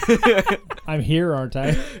 I'm here, aren't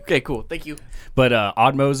I? Okay, cool. Thank you. but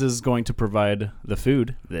Oddmos is going to provide the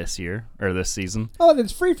food this year or this season. Oh, then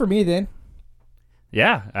it's free for me then.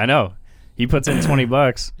 Yeah, I know. He puts in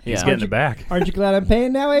 $20. He's Yeah. getting it back. Aren't you glad I'm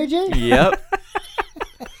paying now, AJ? Yep.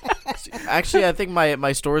 Actually, I think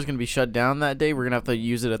my store is going to be shut down that day. We're going to have to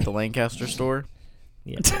use it at the Lancaster store.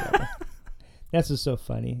 Yeah. Whatever. That's what's so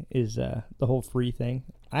funny is the whole free thing.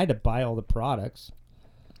 I had to buy all the products.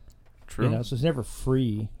 True. So it's never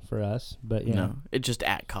free for us, but No, it's just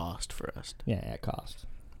at cost for us. yeah, at cost.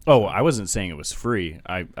 Oh, I wasn't saying it was free.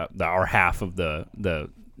 Our half of the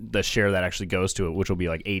share that actually goes to it, which will be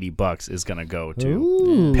like $80, is going to go to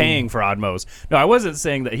Ooh. paying for Oddmos. No, I wasn't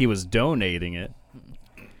saying that he was donating it.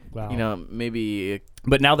 Wow. Maybe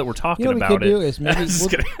But now that we're talking what we about could do it, is maybe Just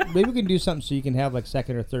kidding. maybe we can do something so you can have like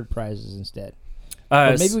second or third prizes instead.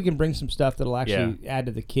 Or maybe we can bring some stuff that'll actually add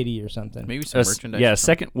to the kitty or something. maybe some merchandise. yeah, or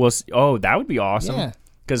something. second. Well, that would be awesome. Yeah.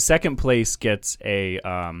 Because second place gets a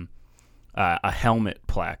helmet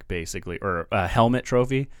plaque, basically, or a helmet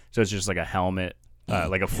trophy. So it's just like a helmet,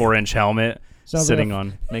 like a 4-inch helmet Sounds sitting like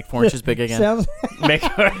on. Make Forges big again. Make,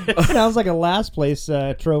 sounds like a last place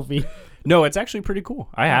trophy. no, it's actually pretty cool.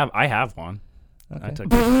 I have one. Okay.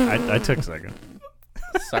 I took second.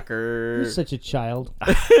 Sucker. You're such a child.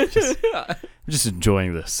 I'm just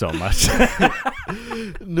enjoying this so much.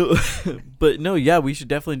 No, but no, yeah, we should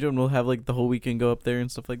definitely do it. We'll have like the whole weekend go up there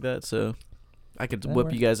and stuff like that. So I could That whip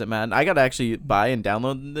works. you guys at Madden. I got to actually buy and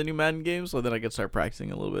download the new Madden game so then I could start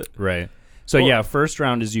practicing a little bit. Right. So Well- yeah, first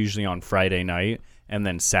round is usually on Friday night, and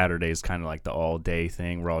then Saturday is kind of like the all day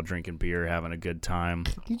thing. We're all drinking beer, having a good time.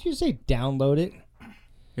 Did you say download it?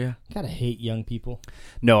 Yeah. Gotta hate young people.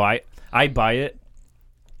 No, I buy it.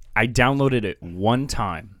 I downloaded it one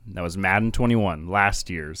time. That was Madden 21, last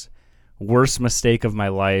year's. Worst mistake of my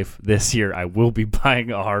life. This year, I will be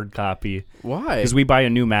buying a hard copy. Why? Because we buy a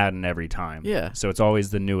new Madden every time. Yeah. So it's always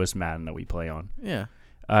the newest Madden that we play on. Yeah.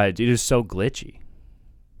 It is so glitchy.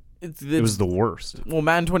 It was the worst. Well,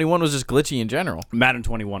 Madden 21 was just glitchy in general. Madden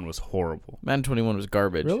 21 was horrible. Madden 21 was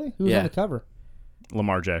garbage. Really? Who was yeah. on the cover?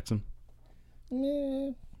 Lamar Jackson. Yeah.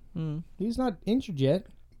 He's not injured yet.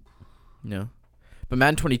 No. But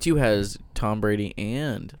Madden 22 has Tom Brady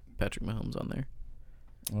and Patrick Mahomes on there.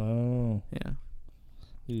 Oh. Yeah.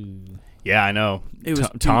 Ooh. Yeah, I know. It was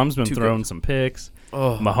Tom's been too throwing good. some picks.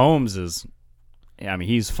 Oh. Mahomes is I mean,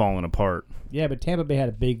 he's falling apart. Yeah, but Tampa Bay had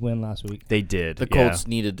a big win last week. They did. The Colts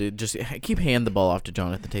needed to just keep hand the ball off to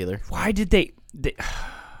Jonathan Taylor. Why did they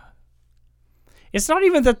It's not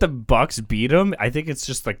even that the Bucks beat them. I think it's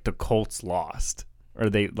just like the Colts lost. Or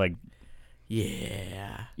they like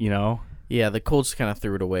Yeah. You know? Yeah, the Colts kind of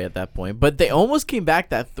threw it away at that point, but they almost came back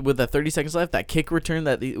with the 30 seconds left. That kick return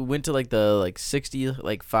that went to like the 60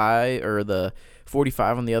 5 or the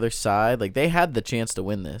 45 on the other side. Like they had the chance to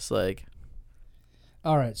win this. Like,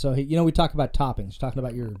 all right, so we talk about toppings. Talking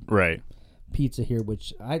about your right pizza here,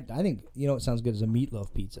 which I think it sounds good as a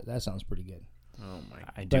meatloaf pizza. That sounds pretty good. oh my!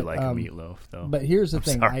 I do like a meatloaf though. But here's the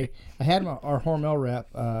thing: sorry. I had our Hormel rep,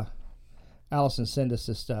 Allison, send us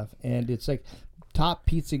this stuff, and it's like top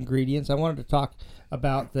pizza ingredients. I wanted to talk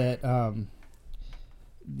about that.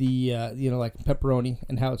 Like pepperoni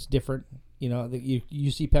and how it's different. You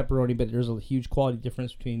see pepperoni, but there's a huge quality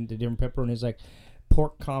difference between the different pepperonis, like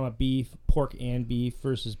pork, beef, pork and beef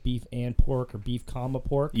versus beef and pork, or beef,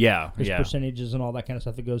 pork. Yeah, There's percentages and all that kind of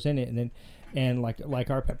stuff that goes in it, and like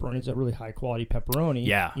our pepperoni is a really high quality pepperoni.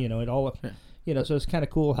 Yeah. It all. So it's kind of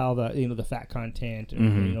cool how the fat content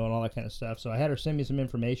and and all that kind of stuff. So I had her send me some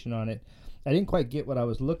information on it. I didn't quite get what I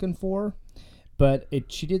was looking for, but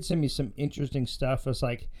she did send me some interesting stuff. It's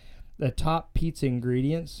like the top pizza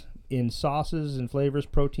ingredients in sauces and flavors,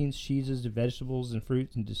 proteins, cheeses, vegetables, and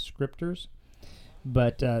fruits, and descriptors.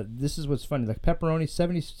 But this is what's funny. Like pepperoni,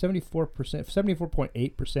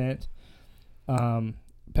 74.8%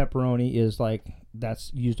 pepperoni is like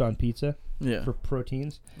that's used on pizza for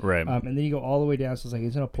proteins. Right. And then you go all the way down. So it's like,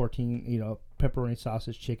 it's no protein, pepperoni,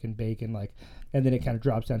 sausage, chicken, bacon, and then it kind of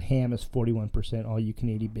drops down. Ham is 41%. All you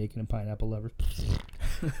Canadian bacon and pineapple lovers.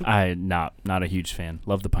 I'm not a huge fan.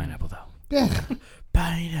 Love the pineapple though.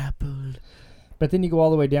 Pineapple. But then you go all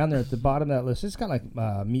the way down there at the bottom of that list. It's got like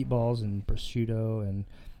meatballs and prosciutto, and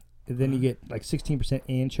then you get like 16%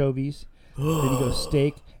 anchovies. Then you go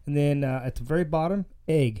steak, and then at the very bottom,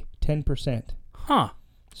 egg, 10%. Huh.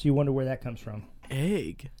 So you wonder where that comes from.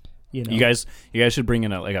 Egg. You guys should bring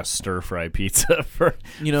in a stir fry pizza for.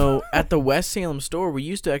 At the West Salem store, we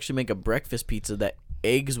used to actually make a breakfast pizza that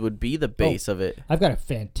eggs would be the base of it. I've got a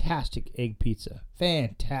fantastic egg pizza.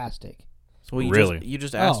 Fantastic. So you really? You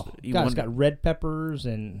just asked. It's got red peppers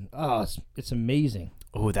and it's amazing.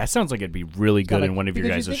 Oh, that sounds like it'd be really good in one of your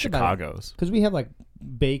because guys' Chicago's. Because we have like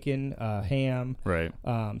bacon, ham, right?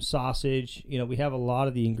 Sausage. We have a lot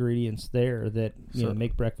of the ingredients there that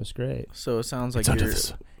make breakfast great. So it sounds like Sounds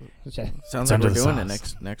we're doing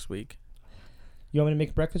it next week. You want me to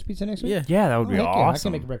make breakfast pizza next week? Yeah, that would be heck awesome. Yeah, I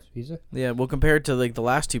can make a breakfast pizza. Yeah, we'll compare it to like the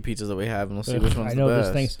last two pizzas that we have, and we'll see which one's I know the best.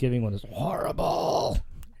 this Thanksgiving one is horrible.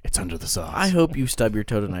 It's under the sauce. I hope you stub your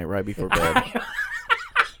toe tonight right before bed.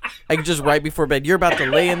 Like just right before bed. You're about to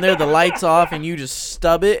lay in there, the lights off, and you just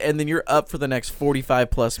stub it, and then you're up for the next 45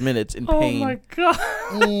 plus minutes in pain. Oh my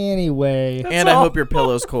god. Anyway. And I hope your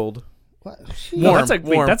pillow's cold. What? No,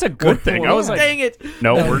 Warm, that's a good thing. I was like, dang it.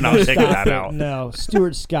 no, we're not taking Stop that it. out. No,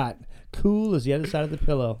 Stuart Scott. Cool as the other side of the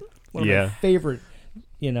pillow. One of my favorite,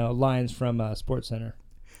 lines from SportsCenter.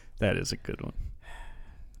 That is a good one.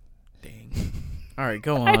 Dang. All right,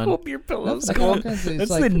 go I on. hope your pillow's That's cold. all kinds of- it's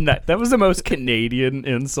That's like- that was the most Canadian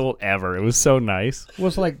insult ever. It was so nice. Well,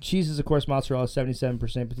 it's like cheeses, of course, mozzarella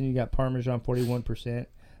 77%, but then you got Parmesan 41%.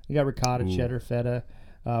 You got ricotta, cheddar, feta,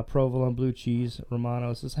 provolone, blue cheese,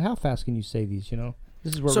 Romano. So how fast can you say these?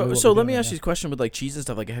 This is where. So let me ask you this question with like cheese and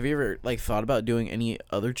stuff. Like, have you ever like thought about doing any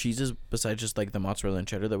other cheeses besides just like the mozzarella and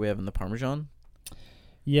cheddar that we have in the Parmesan?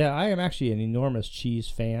 Yeah, I am actually an enormous cheese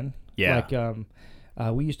fan. Yeah. Like,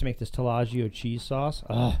 we used to make this Telaggio cheese sauce.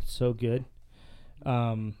 Oh, it's so good.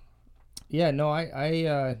 Yeah, no,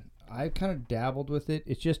 I kind of dabbled with it.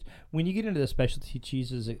 It's just when you get into the specialty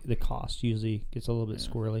cheeses, the cost usually gets a little bit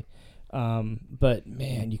squirrely. But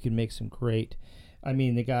man, you can make some great. I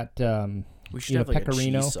mean, they got We should have like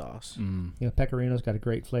pecorino. a cheese sauce. Pecorino's got a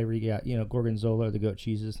great flavor. You got gorgonzola, the goat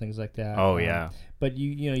cheeses, things like that. Oh yeah. But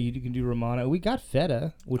you can do Romano. We got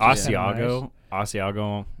feta, which is kinda nice.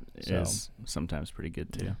 Asiago is sometimes pretty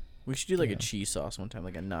good too. We should do like a cheese sauce one time,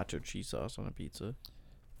 like a nacho cheese sauce on a pizza.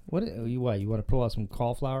 What you want to pull out some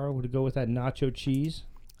cauliflower to go with that nacho cheese?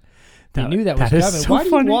 That- I knew that was that is coming. so Why do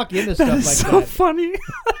funny. you walk into That stuff is like so that? funny.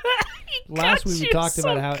 Last week we you talked so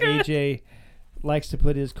about how good. AJ likes to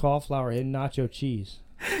put his cauliflower in nacho cheese.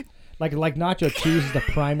 Like nacho cheese is the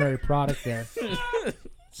primary product there.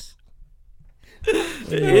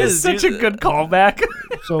 It is such a good callback.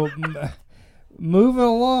 So moving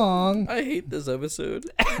along. I hate this episode.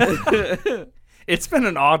 It's been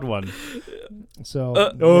an odd one. So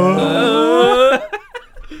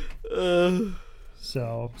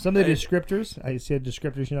So some of the descriptors, I said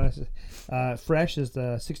descriptors, fresh is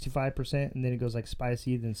the 65%, and then it goes like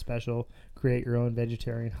spicy, then special, create your own,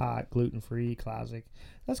 vegetarian, hot, gluten-free, classic.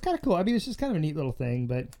 That's kind of cool. I mean, it's just kind of a neat little thing,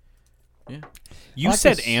 but... Yeah. You like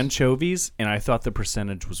said this- anchovies, and I thought the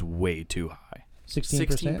percentage was way too high.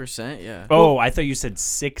 16%? Yeah. Oh, I thought you said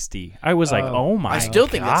 60. I was like, oh my I still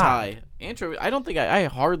think God. that's high. Anchovy. I don't think I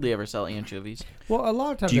hardly ever sell anchovies. Well, a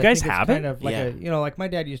lot of times Do you I guys think have it's kind it? of like Yeah. like my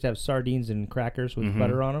dad used to have sardines and crackers with Mm-hmm.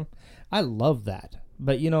 butter on them. I love that.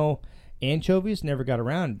 But, anchovies never got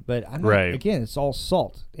around. But I'm not, Right. again, it's all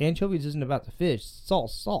salt. Anchovies isn't about the fish. It's all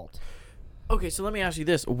salt. Okay, so let me ask you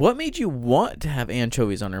this: what made you want to have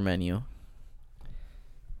anchovies on our menu?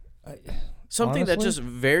 Something that honestly? just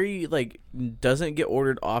very doesn't get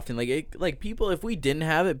ordered often. People, if we didn't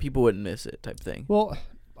have it, people wouldn't miss it, type thing. Well,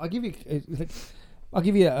 I'll give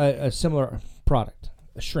you a similar product,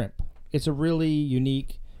 a shrimp. It's a really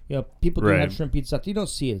unique. People do Right. have shrimp pizza. You don't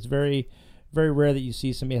see it. It's very, very rare that you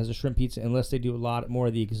see somebody has a shrimp pizza unless they do a lot more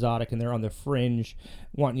of the exotic and they're on the fringe,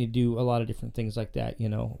 wanting to do a lot of different things like that.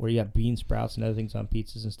 Where you have bean sprouts and other things on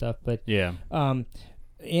pizzas and stuff. But Yeah.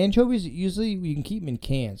 anchovies, usually you can keep them in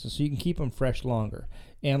cans, so you can keep them fresh longer.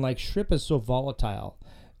 And like shrimp is so volatile,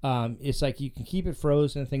 it's like you can keep it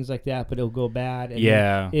frozen and things like that, but it'll go bad. And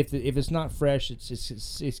Yeah. if it's not fresh, it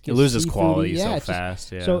It loses seafoody. quality so it's just-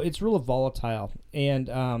 fast. Yeah. So it's real volatile. And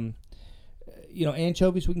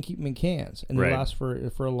anchovies, we can keep them in cans, and they Right. last for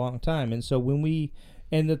a long time. And so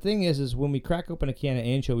and the thing is when we crack open a can of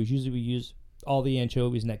anchovies, usually we use all the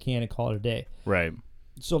anchovies in that can and call it a day. right.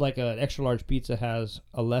 So like an extra large pizza has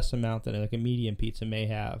a less amount than like a medium pizza may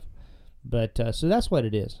have, but so that's what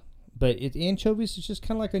it is. But anchovies is just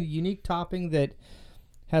kind of like a unique topping that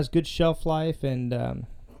has good shelf life, and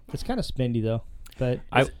it's kind of spendy though. But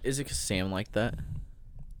Is it 'cause Sam like that?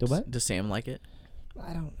 the what? Does Sam like it?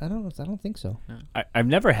 I don't think so. I've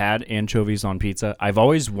never had anchovies on pizza. I've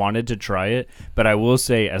always wanted to try it, but I will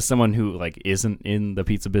say, as someone who isn't in the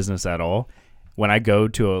pizza business at all, when I go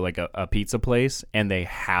to a pizza place and they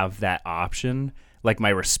have that option, my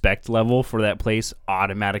respect level for that place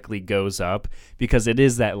automatically goes up, because it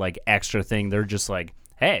is that extra thing. They're just like,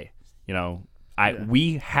 hey,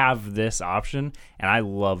 we have this option, and I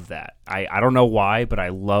love that. I don't know why, but I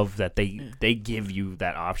love that they give you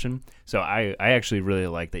that option. So I actually really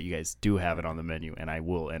like that you guys do have it on the menu, and I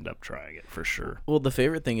will end up trying it for sure. Well, the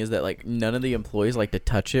favorite thing is that none of the employees like to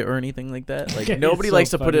touch it or anything like that. It's Nobody so likes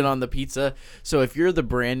to put funny. it on the pizza. So if you're the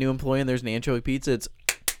brand new employee and there's an anchovy pizza,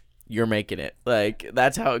 you're making it.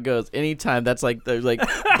 That's how it goes. Anytime that's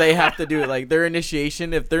they have to do it. Their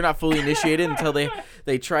initiation, if they're not fully initiated until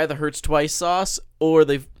they try the Hurts Twice sauce, or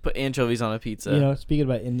they put anchovies on a pizza. Speaking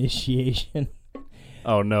about initiation,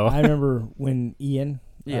 Oh no. I remember when Ian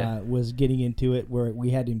Yeah. was getting into it, where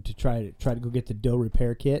we had him to try to go get the dough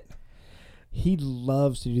repair kit. He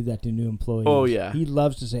loves to do that to new employees. Oh, yeah. He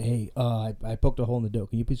loves to say, "Hey, I poked a hole in the dough.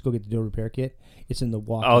 Can you please go get the dough repair kit? It's in the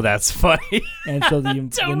walk." Oh, that's funny. And so the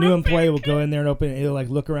new employee will go in there and open it. He'll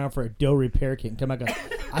look around for a dough repair kit and come back. And go,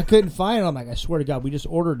 I couldn't find it. I'm like, I swear to God, we just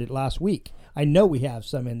ordered it last week. I know we have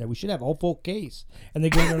some in there. We should have a whole full case. And they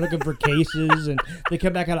go in there looking for cases, and they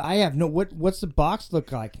come back out. I have no. What's the box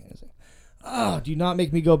look like? And it's like, oh, do not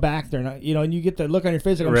make me go back there. And, and you get the look on your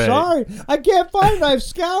face like, I'm Right. sorry, I can't find it. I've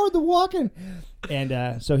scoured the walk-in.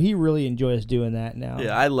 And so he really enjoys doing that now.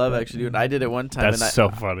 Yeah, I love actually doing it. I did it one time. That's and so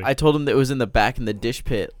funny. I told him that it was in the back in the dish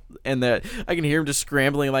pit, and that I can hear him just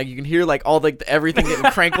scrambling. You can hear all everything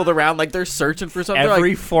getting crankled around, they're searching for something. They're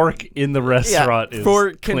Every fork in the restaurant is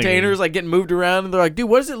four clean. containers getting moved around, and they're like, "Dude,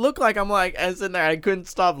 what does it look like?" I'm like, I was sitting there, I couldn't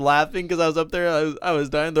stop laughing because I was up there, I was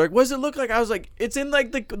dying. They're like, "What does it look like?" I was like, "It's in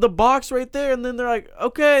the box right there." And then they're like,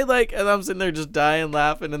 "Okay," and I'm sitting there just dying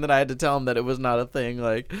laughing, and then I had to tell them that it was not a thing.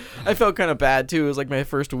 I felt kind of bad too. It was my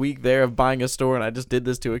first week there of buying a store, and I just did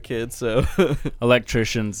this to a kid. So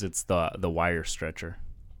Electricians, it's the wire stretcher.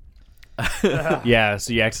 Yeah,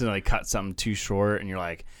 so you accidentally cut something too short, and you're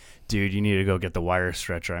like, dude, you need to go get the wire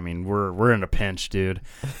stretcher. I mean, we're in a pinch, dude.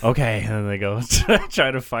 Okay, and then they go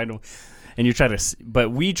try to find them, and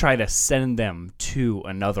but we try to send them to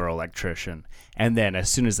another electrician, and then as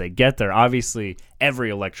soon as they get there, obviously every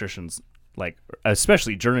electrician's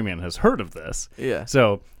especially journeyman has heard of this. Yeah.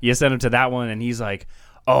 So you send him to that one, and he's like,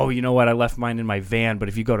 oh, you know what? I left mine in my van, but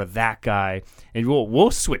if you go to that guy, and we'll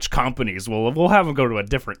switch companies. We'll have him go to a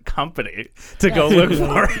different company to go look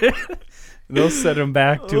for it. They'll send him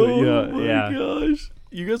back to it. Yeah. Gosh,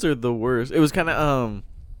 you guys are the worst. It was kind of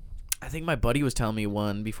I think my buddy was telling me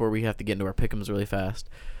one before we have to get into our pick'ems really fast.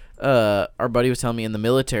 Our buddy was telling me in the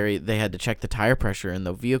military they had to check the tire pressure in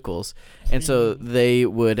the vehicles, and so they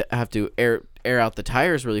would have to air out the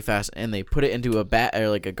tires really fast, and they put it into a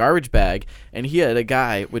like a garbage bag. And he had a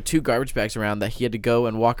guy with 2 garbage bags around that he had to go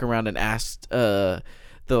and walk around and ask the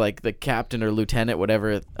captain or lieutenant,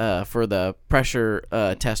 whatever, for the pressure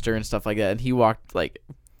tester and stuff like that. And he walked like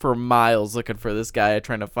for miles looking for this guy,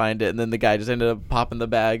 trying to find it. And then the guy just ended up popping the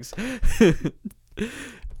bags.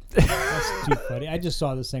 That's too funny. I just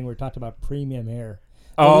saw this thing where we talked about premium air.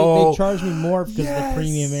 Oh, They charge me more because of the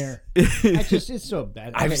premium air. It's so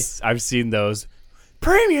bad. Okay. I've seen those.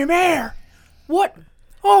 Premium air. What?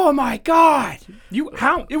 Oh my God!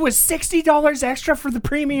 It was $60 extra for the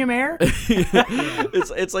premium air?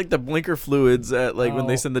 It's like the blinker fluids at when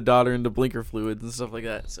they Oh. send the daughter into blinker fluids and stuff like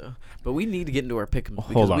that. So, but we need to get into our pick 'em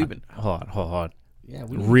because Hold we've been on. Yeah,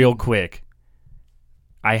 Real quick.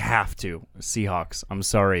 I have to. Seahawks, I'm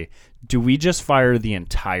sorry. Do we just fire the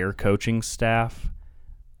entire coaching staff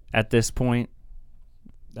at this point?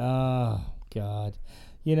 Oh, God.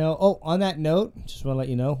 On that note, just want to let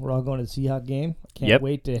you know, we're all going to the Seahawks game. I can't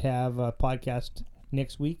wait to have a podcast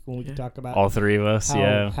next week when we can talk about All 3 of us,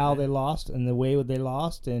 how they lost and the way they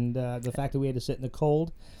lost and the fact that we had to sit in the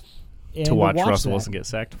cold. And To watch we'll Russell that. Wilson get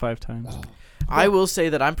sacked 5 times. Oh. I will say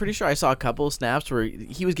that I'm pretty sure I saw a couple of snaps where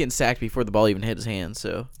he was getting sacked before the ball even hit his hands.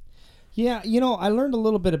 So, Yeah, I learned a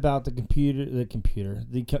little bit about the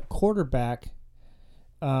quarterback.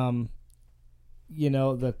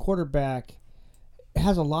 The quarterback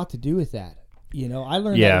has a lot to do with that. I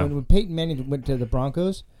learned that when Peyton Manning went to the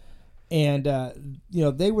Broncos, and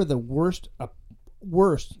they were the worst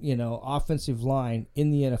offensive line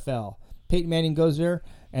in the NFL. Peyton Manning goes there,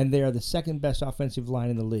 and they are the second best offensive line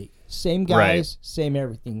in the league. Same guys, same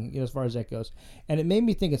everything, as far as that goes. And it made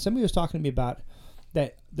me think, and somebody was talking to me about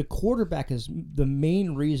that the quarterback is the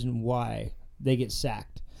main reason why they get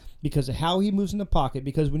sacked because of how he moves in the pocket.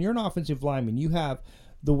 Because when you're an offensive lineman, you have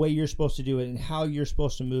the way you're supposed to do it and how you're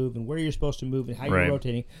supposed to move and where you're supposed to move and how you're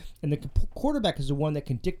rotating. And the quarterback is the one that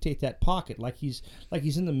can dictate that pocket, like he's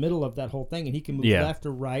in the middle of that whole thing, and he can move left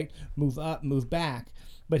or right, move up, move back.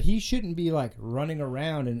 But he shouldn't be like running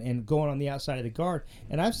around and going on the outside of the guard.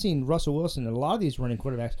 And I've seen Russell Wilson and a lot of these running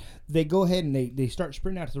quarterbacks, they go ahead and they start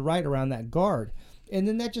sprinting out to the right around that guard. And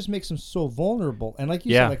then that just makes them so vulnerable. And like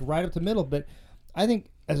you said, like right up the middle. But I think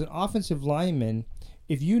as an offensive lineman,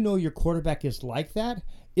 if you know your quarterback is like that,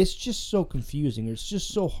 it's just so confusing. It's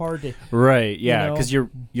just so hard to... Right, yeah, because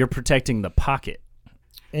you're protecting the pocket.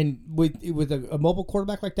 And with a mobile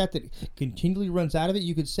quarterback like that continually runs out of it,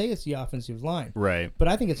 you could say it's the offensive line. Right. But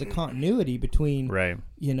I think it's a continuity between,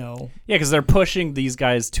 Yeah, because they're pushing these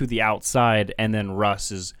guys to the outside, and then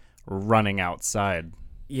Russ is running outside.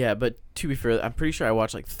 yeah, but to be fair, I'm pretty sure I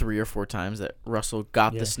watched like 3 or 4 times that Russell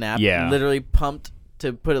got the snap, Yeah. literally pumped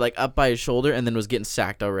to put it like up by his shoulder, and then was getting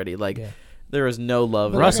sacked already. Like there was no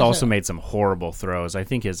love. But Russ like I also said- made some horrible throws. I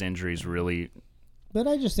think his injuries really... But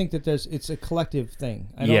I just think that it's a collective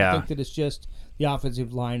thing. I don't think that it's just the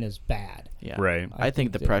offensive line is bad. Yeah. Right. I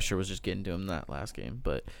think the that- pressure was just getting to him that last game.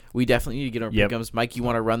 But we definitely need to get our Yep. pick'ems. Mike, you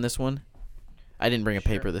want to run this one? I didn't bring a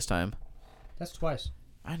paper this time. That's twice.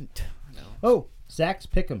 I know. Oh, Zach's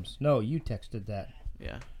Pick'ems. No, you texted that.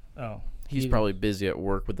 Yeah. Oh. He's probably busy at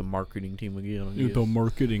work with the marketing team again. I guess. The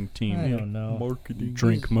marketing team. I don't know. Marketing.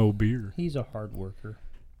 Drink more beer. He's a hard worker.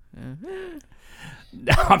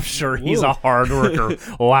 I'm sure he's a hard worker.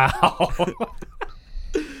 Wow.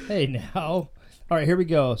 Hey, now. All right, here we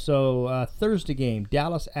go. So, Thursday game,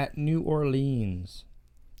 Dallas at New Orleans.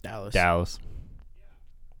 Dallas.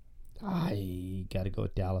 I got to go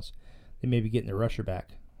with Dallas. They may be getting their rusher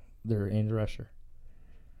back. Their end rusher.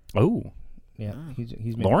 Oh. Yeah, he's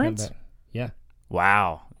made Lawrence? a comeback. Yeah.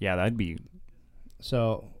 Wow. Yeah, that'd be...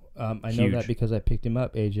 So, I know Huge. that because I picked him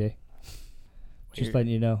up, AJ. Just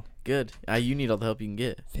letting you know. Good. You need all the help you can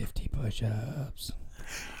get. 50 push-ups.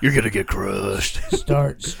 You're going to get crushed.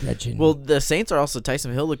 Start stretching. Well, the Saints are also...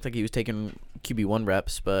 Tyson Hill looked like he was taking QB1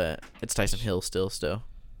 reps, but it's Tyson Hill still.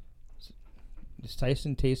 Is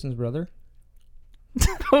Tyson Tayson's brother?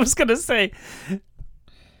 I was going to say...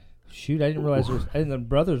 Shoot, I didn't realize I didn't know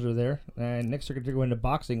brothers were there. Next they're going to go into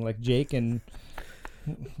boxing like Jake and...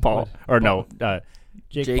 Paul. Or no,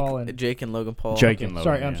 Jake Paul and... Jake and Logan Paul. Jake Okay, and Logan.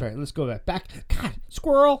 sorry, I'm sorry. Let's go back. God,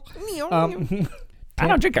 squirrel! I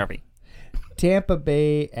don't drink coffee. Tampa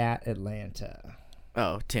Bay at Atlanta.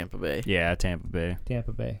 Oh, Tampa Bay. Yeah, Tampa Bay.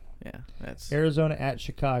 Tampa Bay. Yeah, that's Arizona at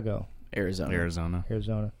Chicago. Arizona.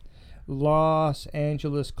 Arizona. Los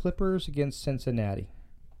Angeles Clippers against Cincinnati.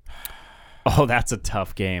 Oh, that's a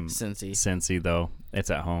tough game. Cincy, though. It's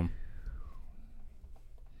at home.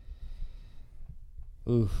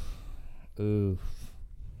 Oof.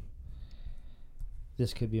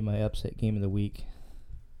 This could be my upset game of the week.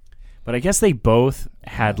 But I guess they both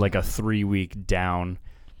had like a 3-week down.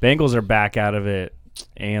 Bengals are back out of it,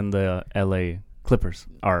 and the LA Clippers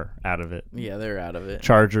are out of it. Yeah, they're out of it.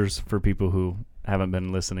 Chargers for people who haven't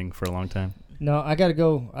been listening for a long time. No, I gotta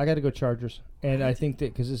go Chargers, and I think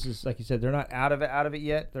that because this is like you said, they're not out of it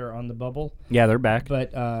yet. They're on the bubble. Yeah, they're back.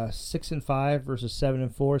 But 6-5 versus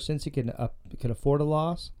 7-4, since he can afford a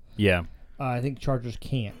loss. Yeah, I think Chargers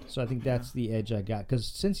can't. So I think that's the edge I got because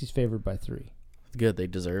since he's favored by 3. Good, they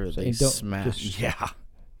deserve it. So They don't- smashed. yeah.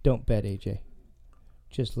 Don't bet AJ.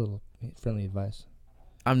 Just a little friendly advice.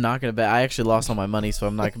 I'm not gonna bet. I actually lost all my money, so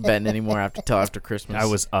I'm not betting anymore till after Christmas. I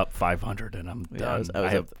was up 500, and I'm Yeah, I done. was I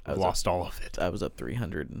have up- lost all of it. I was up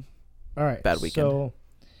 300. And All right. Bad weekend.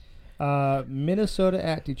 So, Minnesota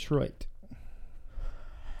at Detroit.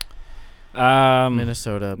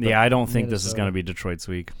 Minnesota. But Yeah, I don't think this is Minnesota. going to be Detroit's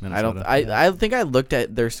week. I don't. Minnesota. I think I looked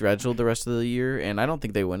at their schedule the rest of the year, and I don't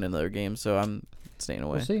think they win another game. So I'm staying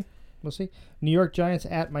away. We'll see. New York Giants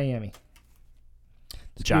at Miami.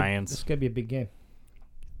 Giants. This is gonna be a big game.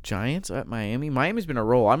 Giants at Miami. Miami's been a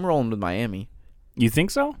roll. I'm rolling with Miami. You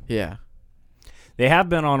think so? Yeah. They have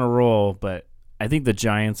been on a roll, but I think the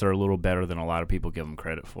Giants are a little better than a lot of people give them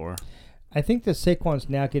credit for. I think that Saquon's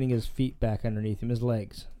now getting his feet back underneath him, his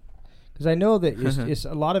legs. Because I know that it's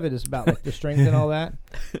a lot of it is about like the strength and all that.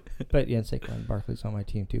 But yeah, and Saquon Barkley's on my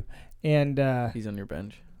team too. And He's on your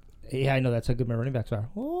bench. yeah, I know that's how good my running backs are.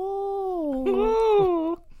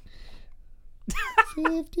 Oh,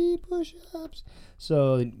 50 push-ups.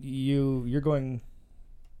 So you're going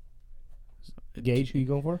Gage, who you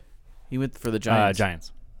going for? He went for the Giants.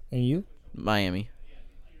 Giants. And you? Miami.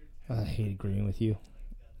 I hate agreeing with you.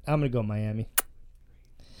 I'm going to go Miami.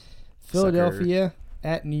 Philadelphia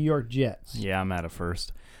at New York Jets. Yeah, I'm at it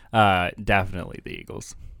first. Definitely the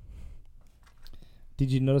Eagles.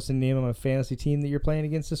 Did you notice the name of my fantasy team that you're playing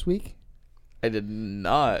against this week? I did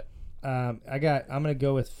not. I'm going to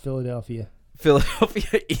go with Philadelphia.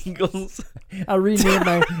 Philadelphia Eagles. I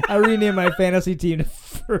renamed my fantasy team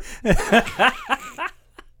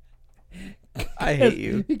I hate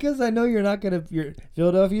you. because I know you're not going to. You're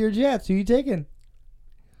Philadelphia or Jets. Who you taking?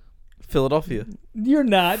 Philadelphia. You're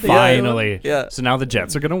not. Finally. Yeah. So now the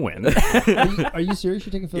Jets are going to win. Are you serious?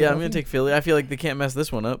 You're taking Philadelphia? Yeah, I'm going to take Philly. I feel like they can't mess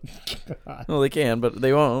this one up. Well, they can, but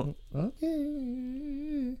they won't.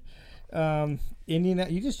 Okay.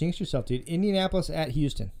 You just jinxed yourself, dude. Indianapolis at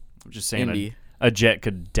Houston. I'm just saying Indy. a Jet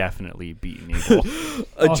could definitely beat an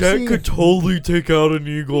Eagle. Jet could totally take out an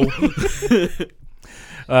Eagle.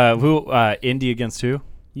 Indy against who?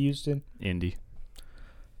 Houston. Indy.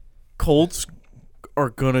 Colts are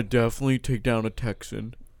going to definitely take down a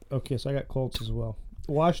Texan. Okay, so I got Colts as well.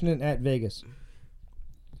 Washington at Vegas.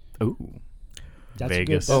 Ooh. That's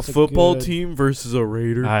Vegas. A, good, A that's a football good- team versus a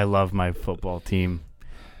Raider. I love my football team,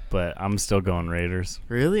 but I'm still going Raiders.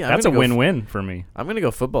 Really? That's a win-win for me. I'm going to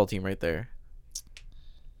go football team right there.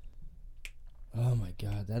 Oh my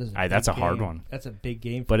God, that is. That's a big hard game. one. That's a big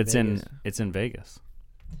game. For But it's Vegas. in Vegas.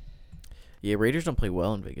 Yeah, Raiders don't play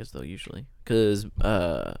well in Vegas, though, usually. Because,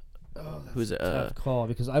 who's it? Tough call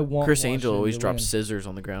because I want Chris Washington Angel always to drops win. scissors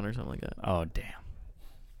on the ground or something like that. Oh, damn.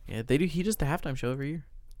 Yeah, they do. He does the halftime show every year.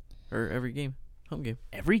 Or every game. Home game.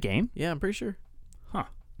 Every game? Yeah, I'm pretty sure.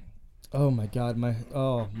 Oh my God,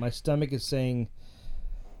 my stomach is saying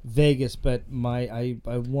Vegas, but I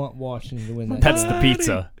want Washington to win that. That's game. the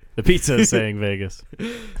pizza. The pizza is saying Vegas. Yeah,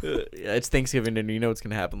 it's Thanksgiving dinner. You know what's going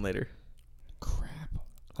to happen later. Crap.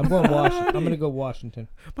 I'm going Washington. I'm going to go Washington.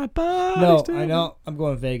 My body. No, I know. I'm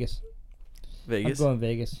going Vegas. Vegas. I'm going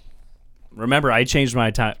Vegas. Remember, I changed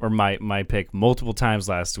my time or my pick multiple times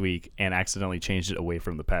last week and accidentally changed it away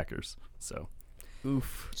from the Packers. So,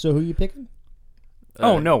 Oof. So who you picking?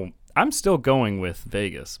 oh no, I'm still going with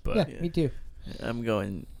Vegas, but Yeah, me too. I'm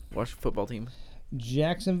going Washington football team.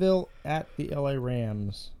 Jacksonville at the LA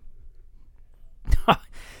Rams.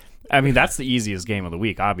 I mean that's the easiest game of the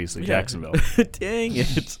week. Obviously, Jacksonville. Dang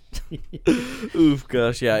it. Oof,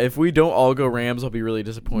 gosh, yeah. If we don't all go Rams, I'll be really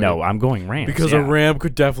disappointed. No, I'm going Rams because yeah. a Ram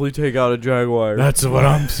could definitely take out a Jaguar. That's what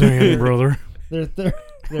I'm saying, brother.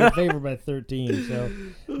 They're favored by 13. So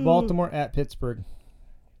Baltimore at Pittsburgh.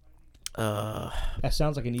 That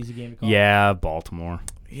sounds like an easy game to call. Yeah, Baltimore.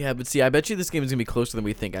 Yeah, but see, I bet you this game is going to be closer than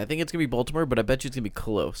we think. I think it's going to be Baltimore, but I bet you it's going to be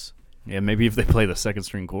close. Yeah, maybe if they play the second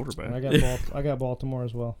string quarterback. I got Baltimore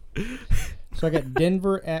as well. So I got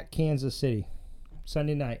Denver at Kansas City.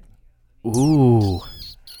 Sunday night. Ooh.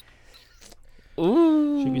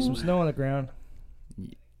 Should be some snow on the ground.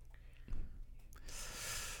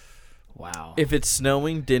 Wow. If it's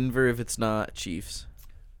snowing, Denver. If it's not, Chiefs.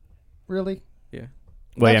 Really? Yeah.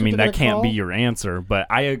 Well, That's I mean what they're that can't gonna be call? your answer, but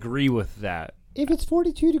I agree with that. If it's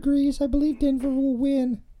 42 degrees, I believe Denver will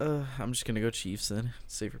win. I'm just gonna go Chiefs then.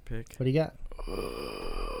 Safer pick. What do you got?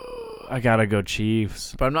 I gotta go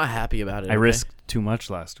Chiefs. But I'm not happy about it. I okay? risked too much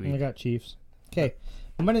last I week. got Chiefs. Okay.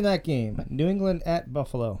 Monday night game. New England at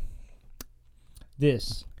Buffalo.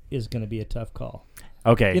 This is going to be a tough call.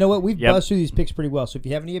 Okay. You know what? We've Yep. buzzed through these picks pretty well. So if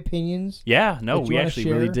you have any opinions, Yeah, no, that you we wanna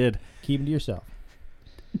actually really share, did. keep them to yourself.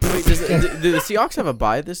 Wait, do the Seahawks have a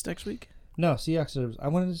bye this next week? No, Seahawks are. I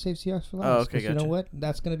wanted to save Seahawks for last. Oh, okay, 'cause You know gotcha. what?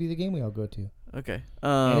 That's going to be the game we all go to. Okay.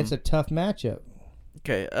 And it's a tough matchup.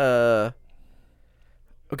 Okay.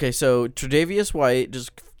 Okay. So Tre'Davious White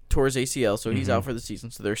just tore his ACL, so he's out for the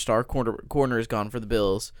season. So their star corner is gone for the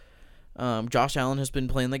Bills. Josh Allen has been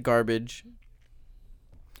playing like garbage.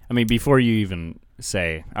 I mean, before you even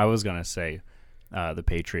say, I was gonna say the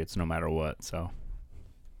Patriots, no matter what. So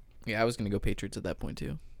Yeah, I was gonna go Patriots at that point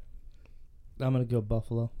too. I'm going to go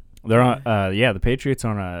Buffalo. they're on. The Patriots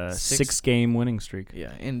are on a Six- 6-game winning streak.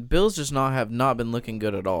 Yeah, and Bills just have not been looking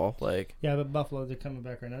good at all. Like Yeah, but Buffalo, they're coming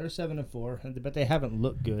back right now. They're 7-4, but they haven't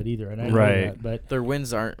looked good either. And I know Right. that, but their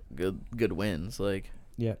wins aren't good wins. Like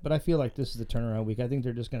yeah, but I feel like this is the turnaround week. I think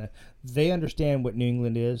they're just gonna. They understand what New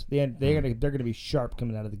England is. They're gonna be sharp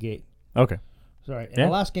coming out of the gate. Okay. Sorry. And Yeah.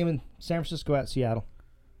 the last game in San Francisco at Seattle.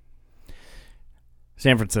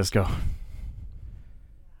 San Francisco.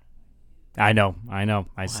 I know.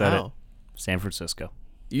 I said it. wow. San Francisco.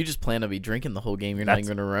 You just plan to be drinking the whole game. You're not That's-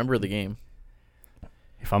 even going to remember the game.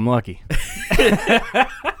 If I'm lucky.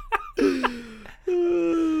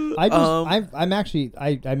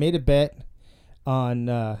 I made a bet on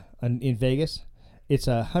in Vegas. It's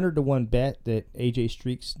a 100-1 bet that AJ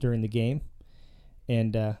streaks during the game,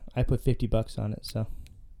 and I put $50 on it. So,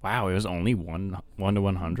 Wow, it was only 1 to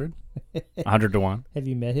 100? 100 to 1? have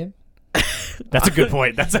you met him? That's a good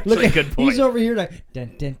point. That's actually a good point. He's over here like.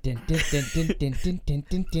 Dun, dun, dun, dun, dun, dun, dun, dun, dun,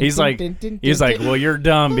 dun, He's dun, like, dun, dun, he's dun, like, dun. well, you're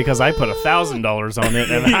dumb because I put $1,000 on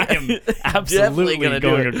it, and I am absolutely gonna do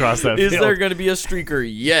going it. across that Is field. there going to be a streaker?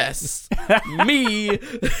 Yes. Me.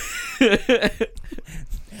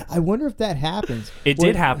 I wonder if that happens. It Or-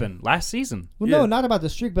 did happen last season. Well, Yeah. no, not about the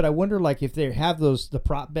streak, but I wonder like if they have the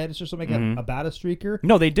prop bets or something about a streaker.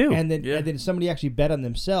 No, they do. And then Yeah. and then somebody actually bet on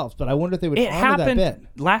themselves. But I wonder if they would It honor that happened bet.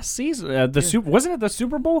 last season. Wasn't it the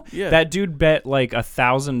Super Bowl? Yeah. That dude bet like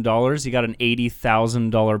 $1,000. He got an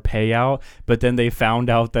 $80,000 payout, but then they found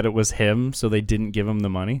out that it was him, so they didn't give him the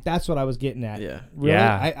money. That's what I was getting at. Yeah. Really?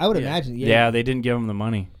 Yeah. I would Yeah. imagine. Yeah. Yeah. They didn't give him the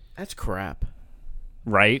money. That's crap.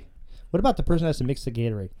 Right? What about the person that has to mix the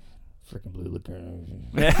Gatorade? Freaking blue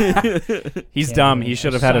liquor. He's dumb. He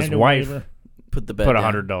should have had his Signed a wife waiver. Put the bet put down.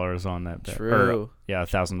 $100 on that bet. True. Yeah,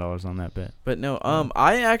 $1,000 on that bet. But no,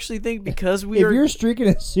 I actually think because we If are you're streaking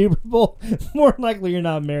in Super Bowl, more likely you're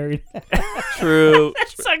not married. true.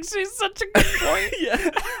 That's actually such a good point. Yeah.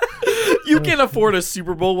 You can afford a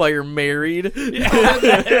Super Bowl while you're married.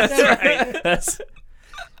 That's right.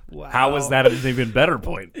 Wow. How is that an even better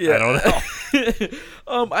point? I don't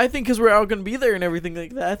know. I think because we're all going to be there and everything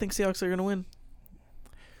like that, I think Seahawks are going to win.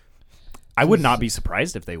 I would not be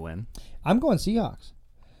surprised if they win. I'm going Seahawks.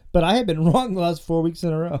 But I have been wrong the last 4 weeks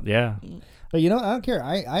in a row. Yeah. But you know, I don't care.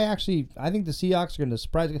 I think the Seahawks are going to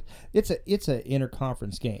surprise. It's a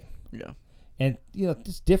interconference game, Yeah. and you know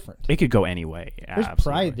it's different. It could go any way. There's Absolutely.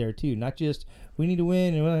 pride there too, not just we need to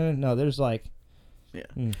win. No, there's like Yeah.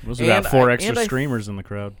 We got And 4 I- extra and I- streamers in the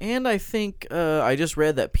crowd. And I think I just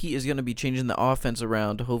read that Pete is going to be changing the offense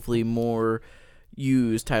around to hopefully more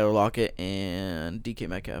use Tyler Lockett and DK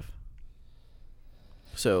Metcalf.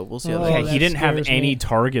 So we'll see how Oh, that Yeah, goes. that he didn't have scares any me.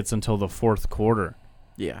 targets until the 4th quarter.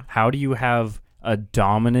 Yeah. How do you have a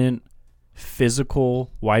dominant,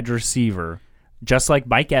 physical wide receiver, just like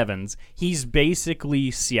Mike Evans? He's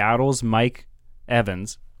basically Seattle's Mike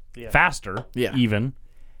Evans, faster, Yeah. even,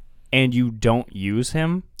 and you don't use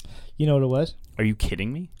him? you know what it was. Are you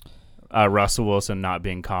kidding me? Russell Wilson not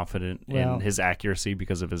being confident Well- in his accuracy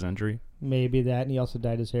because of his injury. Maybe that, and he also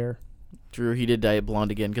dyed his hair. Drew, he did dye it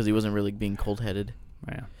blonde again because he wasn't really being cold-headed.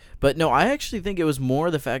 Yeah. But no, I actually think it was more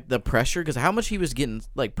the pressure, because how much he was getting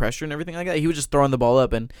like pressure and everything like that. He was just throwing the ball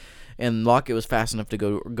up, and Lockett was fast enough to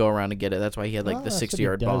go around and get it. That's why he had like Well, the that's what he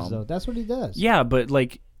 60-yard does, bomb. though. That's what he does. Yeah, but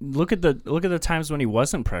like look at the times when he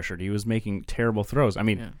wasn't pressured. He was making terrible throws. I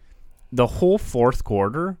mean, Yeah. the whole 4th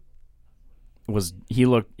quarter was he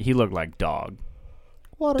looked like dog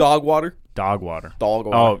Water. Dog water. water. Dog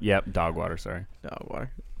water. Oh, yep, dog water, sorry. Dog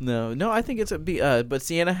water. No, I think it's but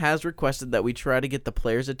Sienna has requested that we try to get the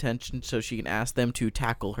players' attention so she can ask them to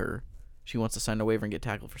tackle her. She wants to sign a waiver and get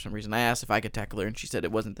tackled for some reason. I asked if I could tackle her, and she said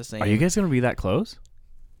it wasn't the same. Are you guys going to be that close?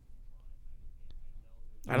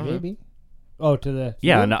 I don't know. Maybe. Oh, to the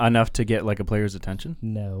Yeah, field? enough to get like a player's attention?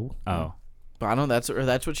 No. Oh. I don't know.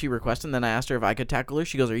 That's what she requested. And then I asked her if I could tackle her.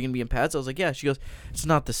 She goes, "Are you gonna be in pads?" I was like, "Yeah." She goes, "It's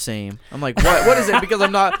not the same." I'm like, "What? What is it? Because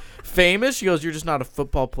I'm not famous?" She goes, "You're just not a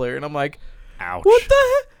football player." And I'm like, Ouch. "What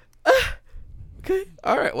the heck?" Okay.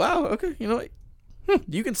 All right. Wow. Okay. You know what?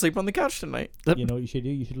 You can sleep on the couch tonight. You know what you should do?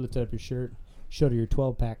 You should lift up your shirt, show her your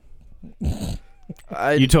 12-pack.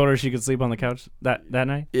 You told her she could sleep on the couch that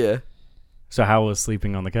night? Yeah. So how was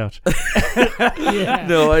sleeping on the couch? Yeah.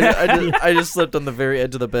 No, I just slept on the very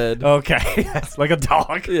edge of the bed. Okay. That's like a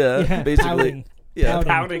dog. Yeah. Basically. Pouting. Yeah.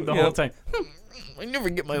 Pouting the whole time. I never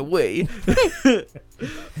get my way.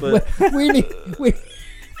 But we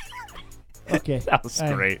Okay. That was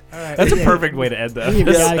great. All right. That's a perfect way to end that. We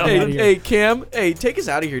gotta Yeah. get out of here. Hey, Cam. Hey, take us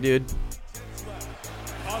out of here, dude.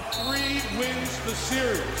 A 3 wins the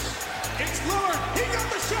series. It's Lillard. He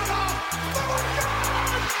got the shot off. Lillard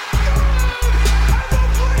got it!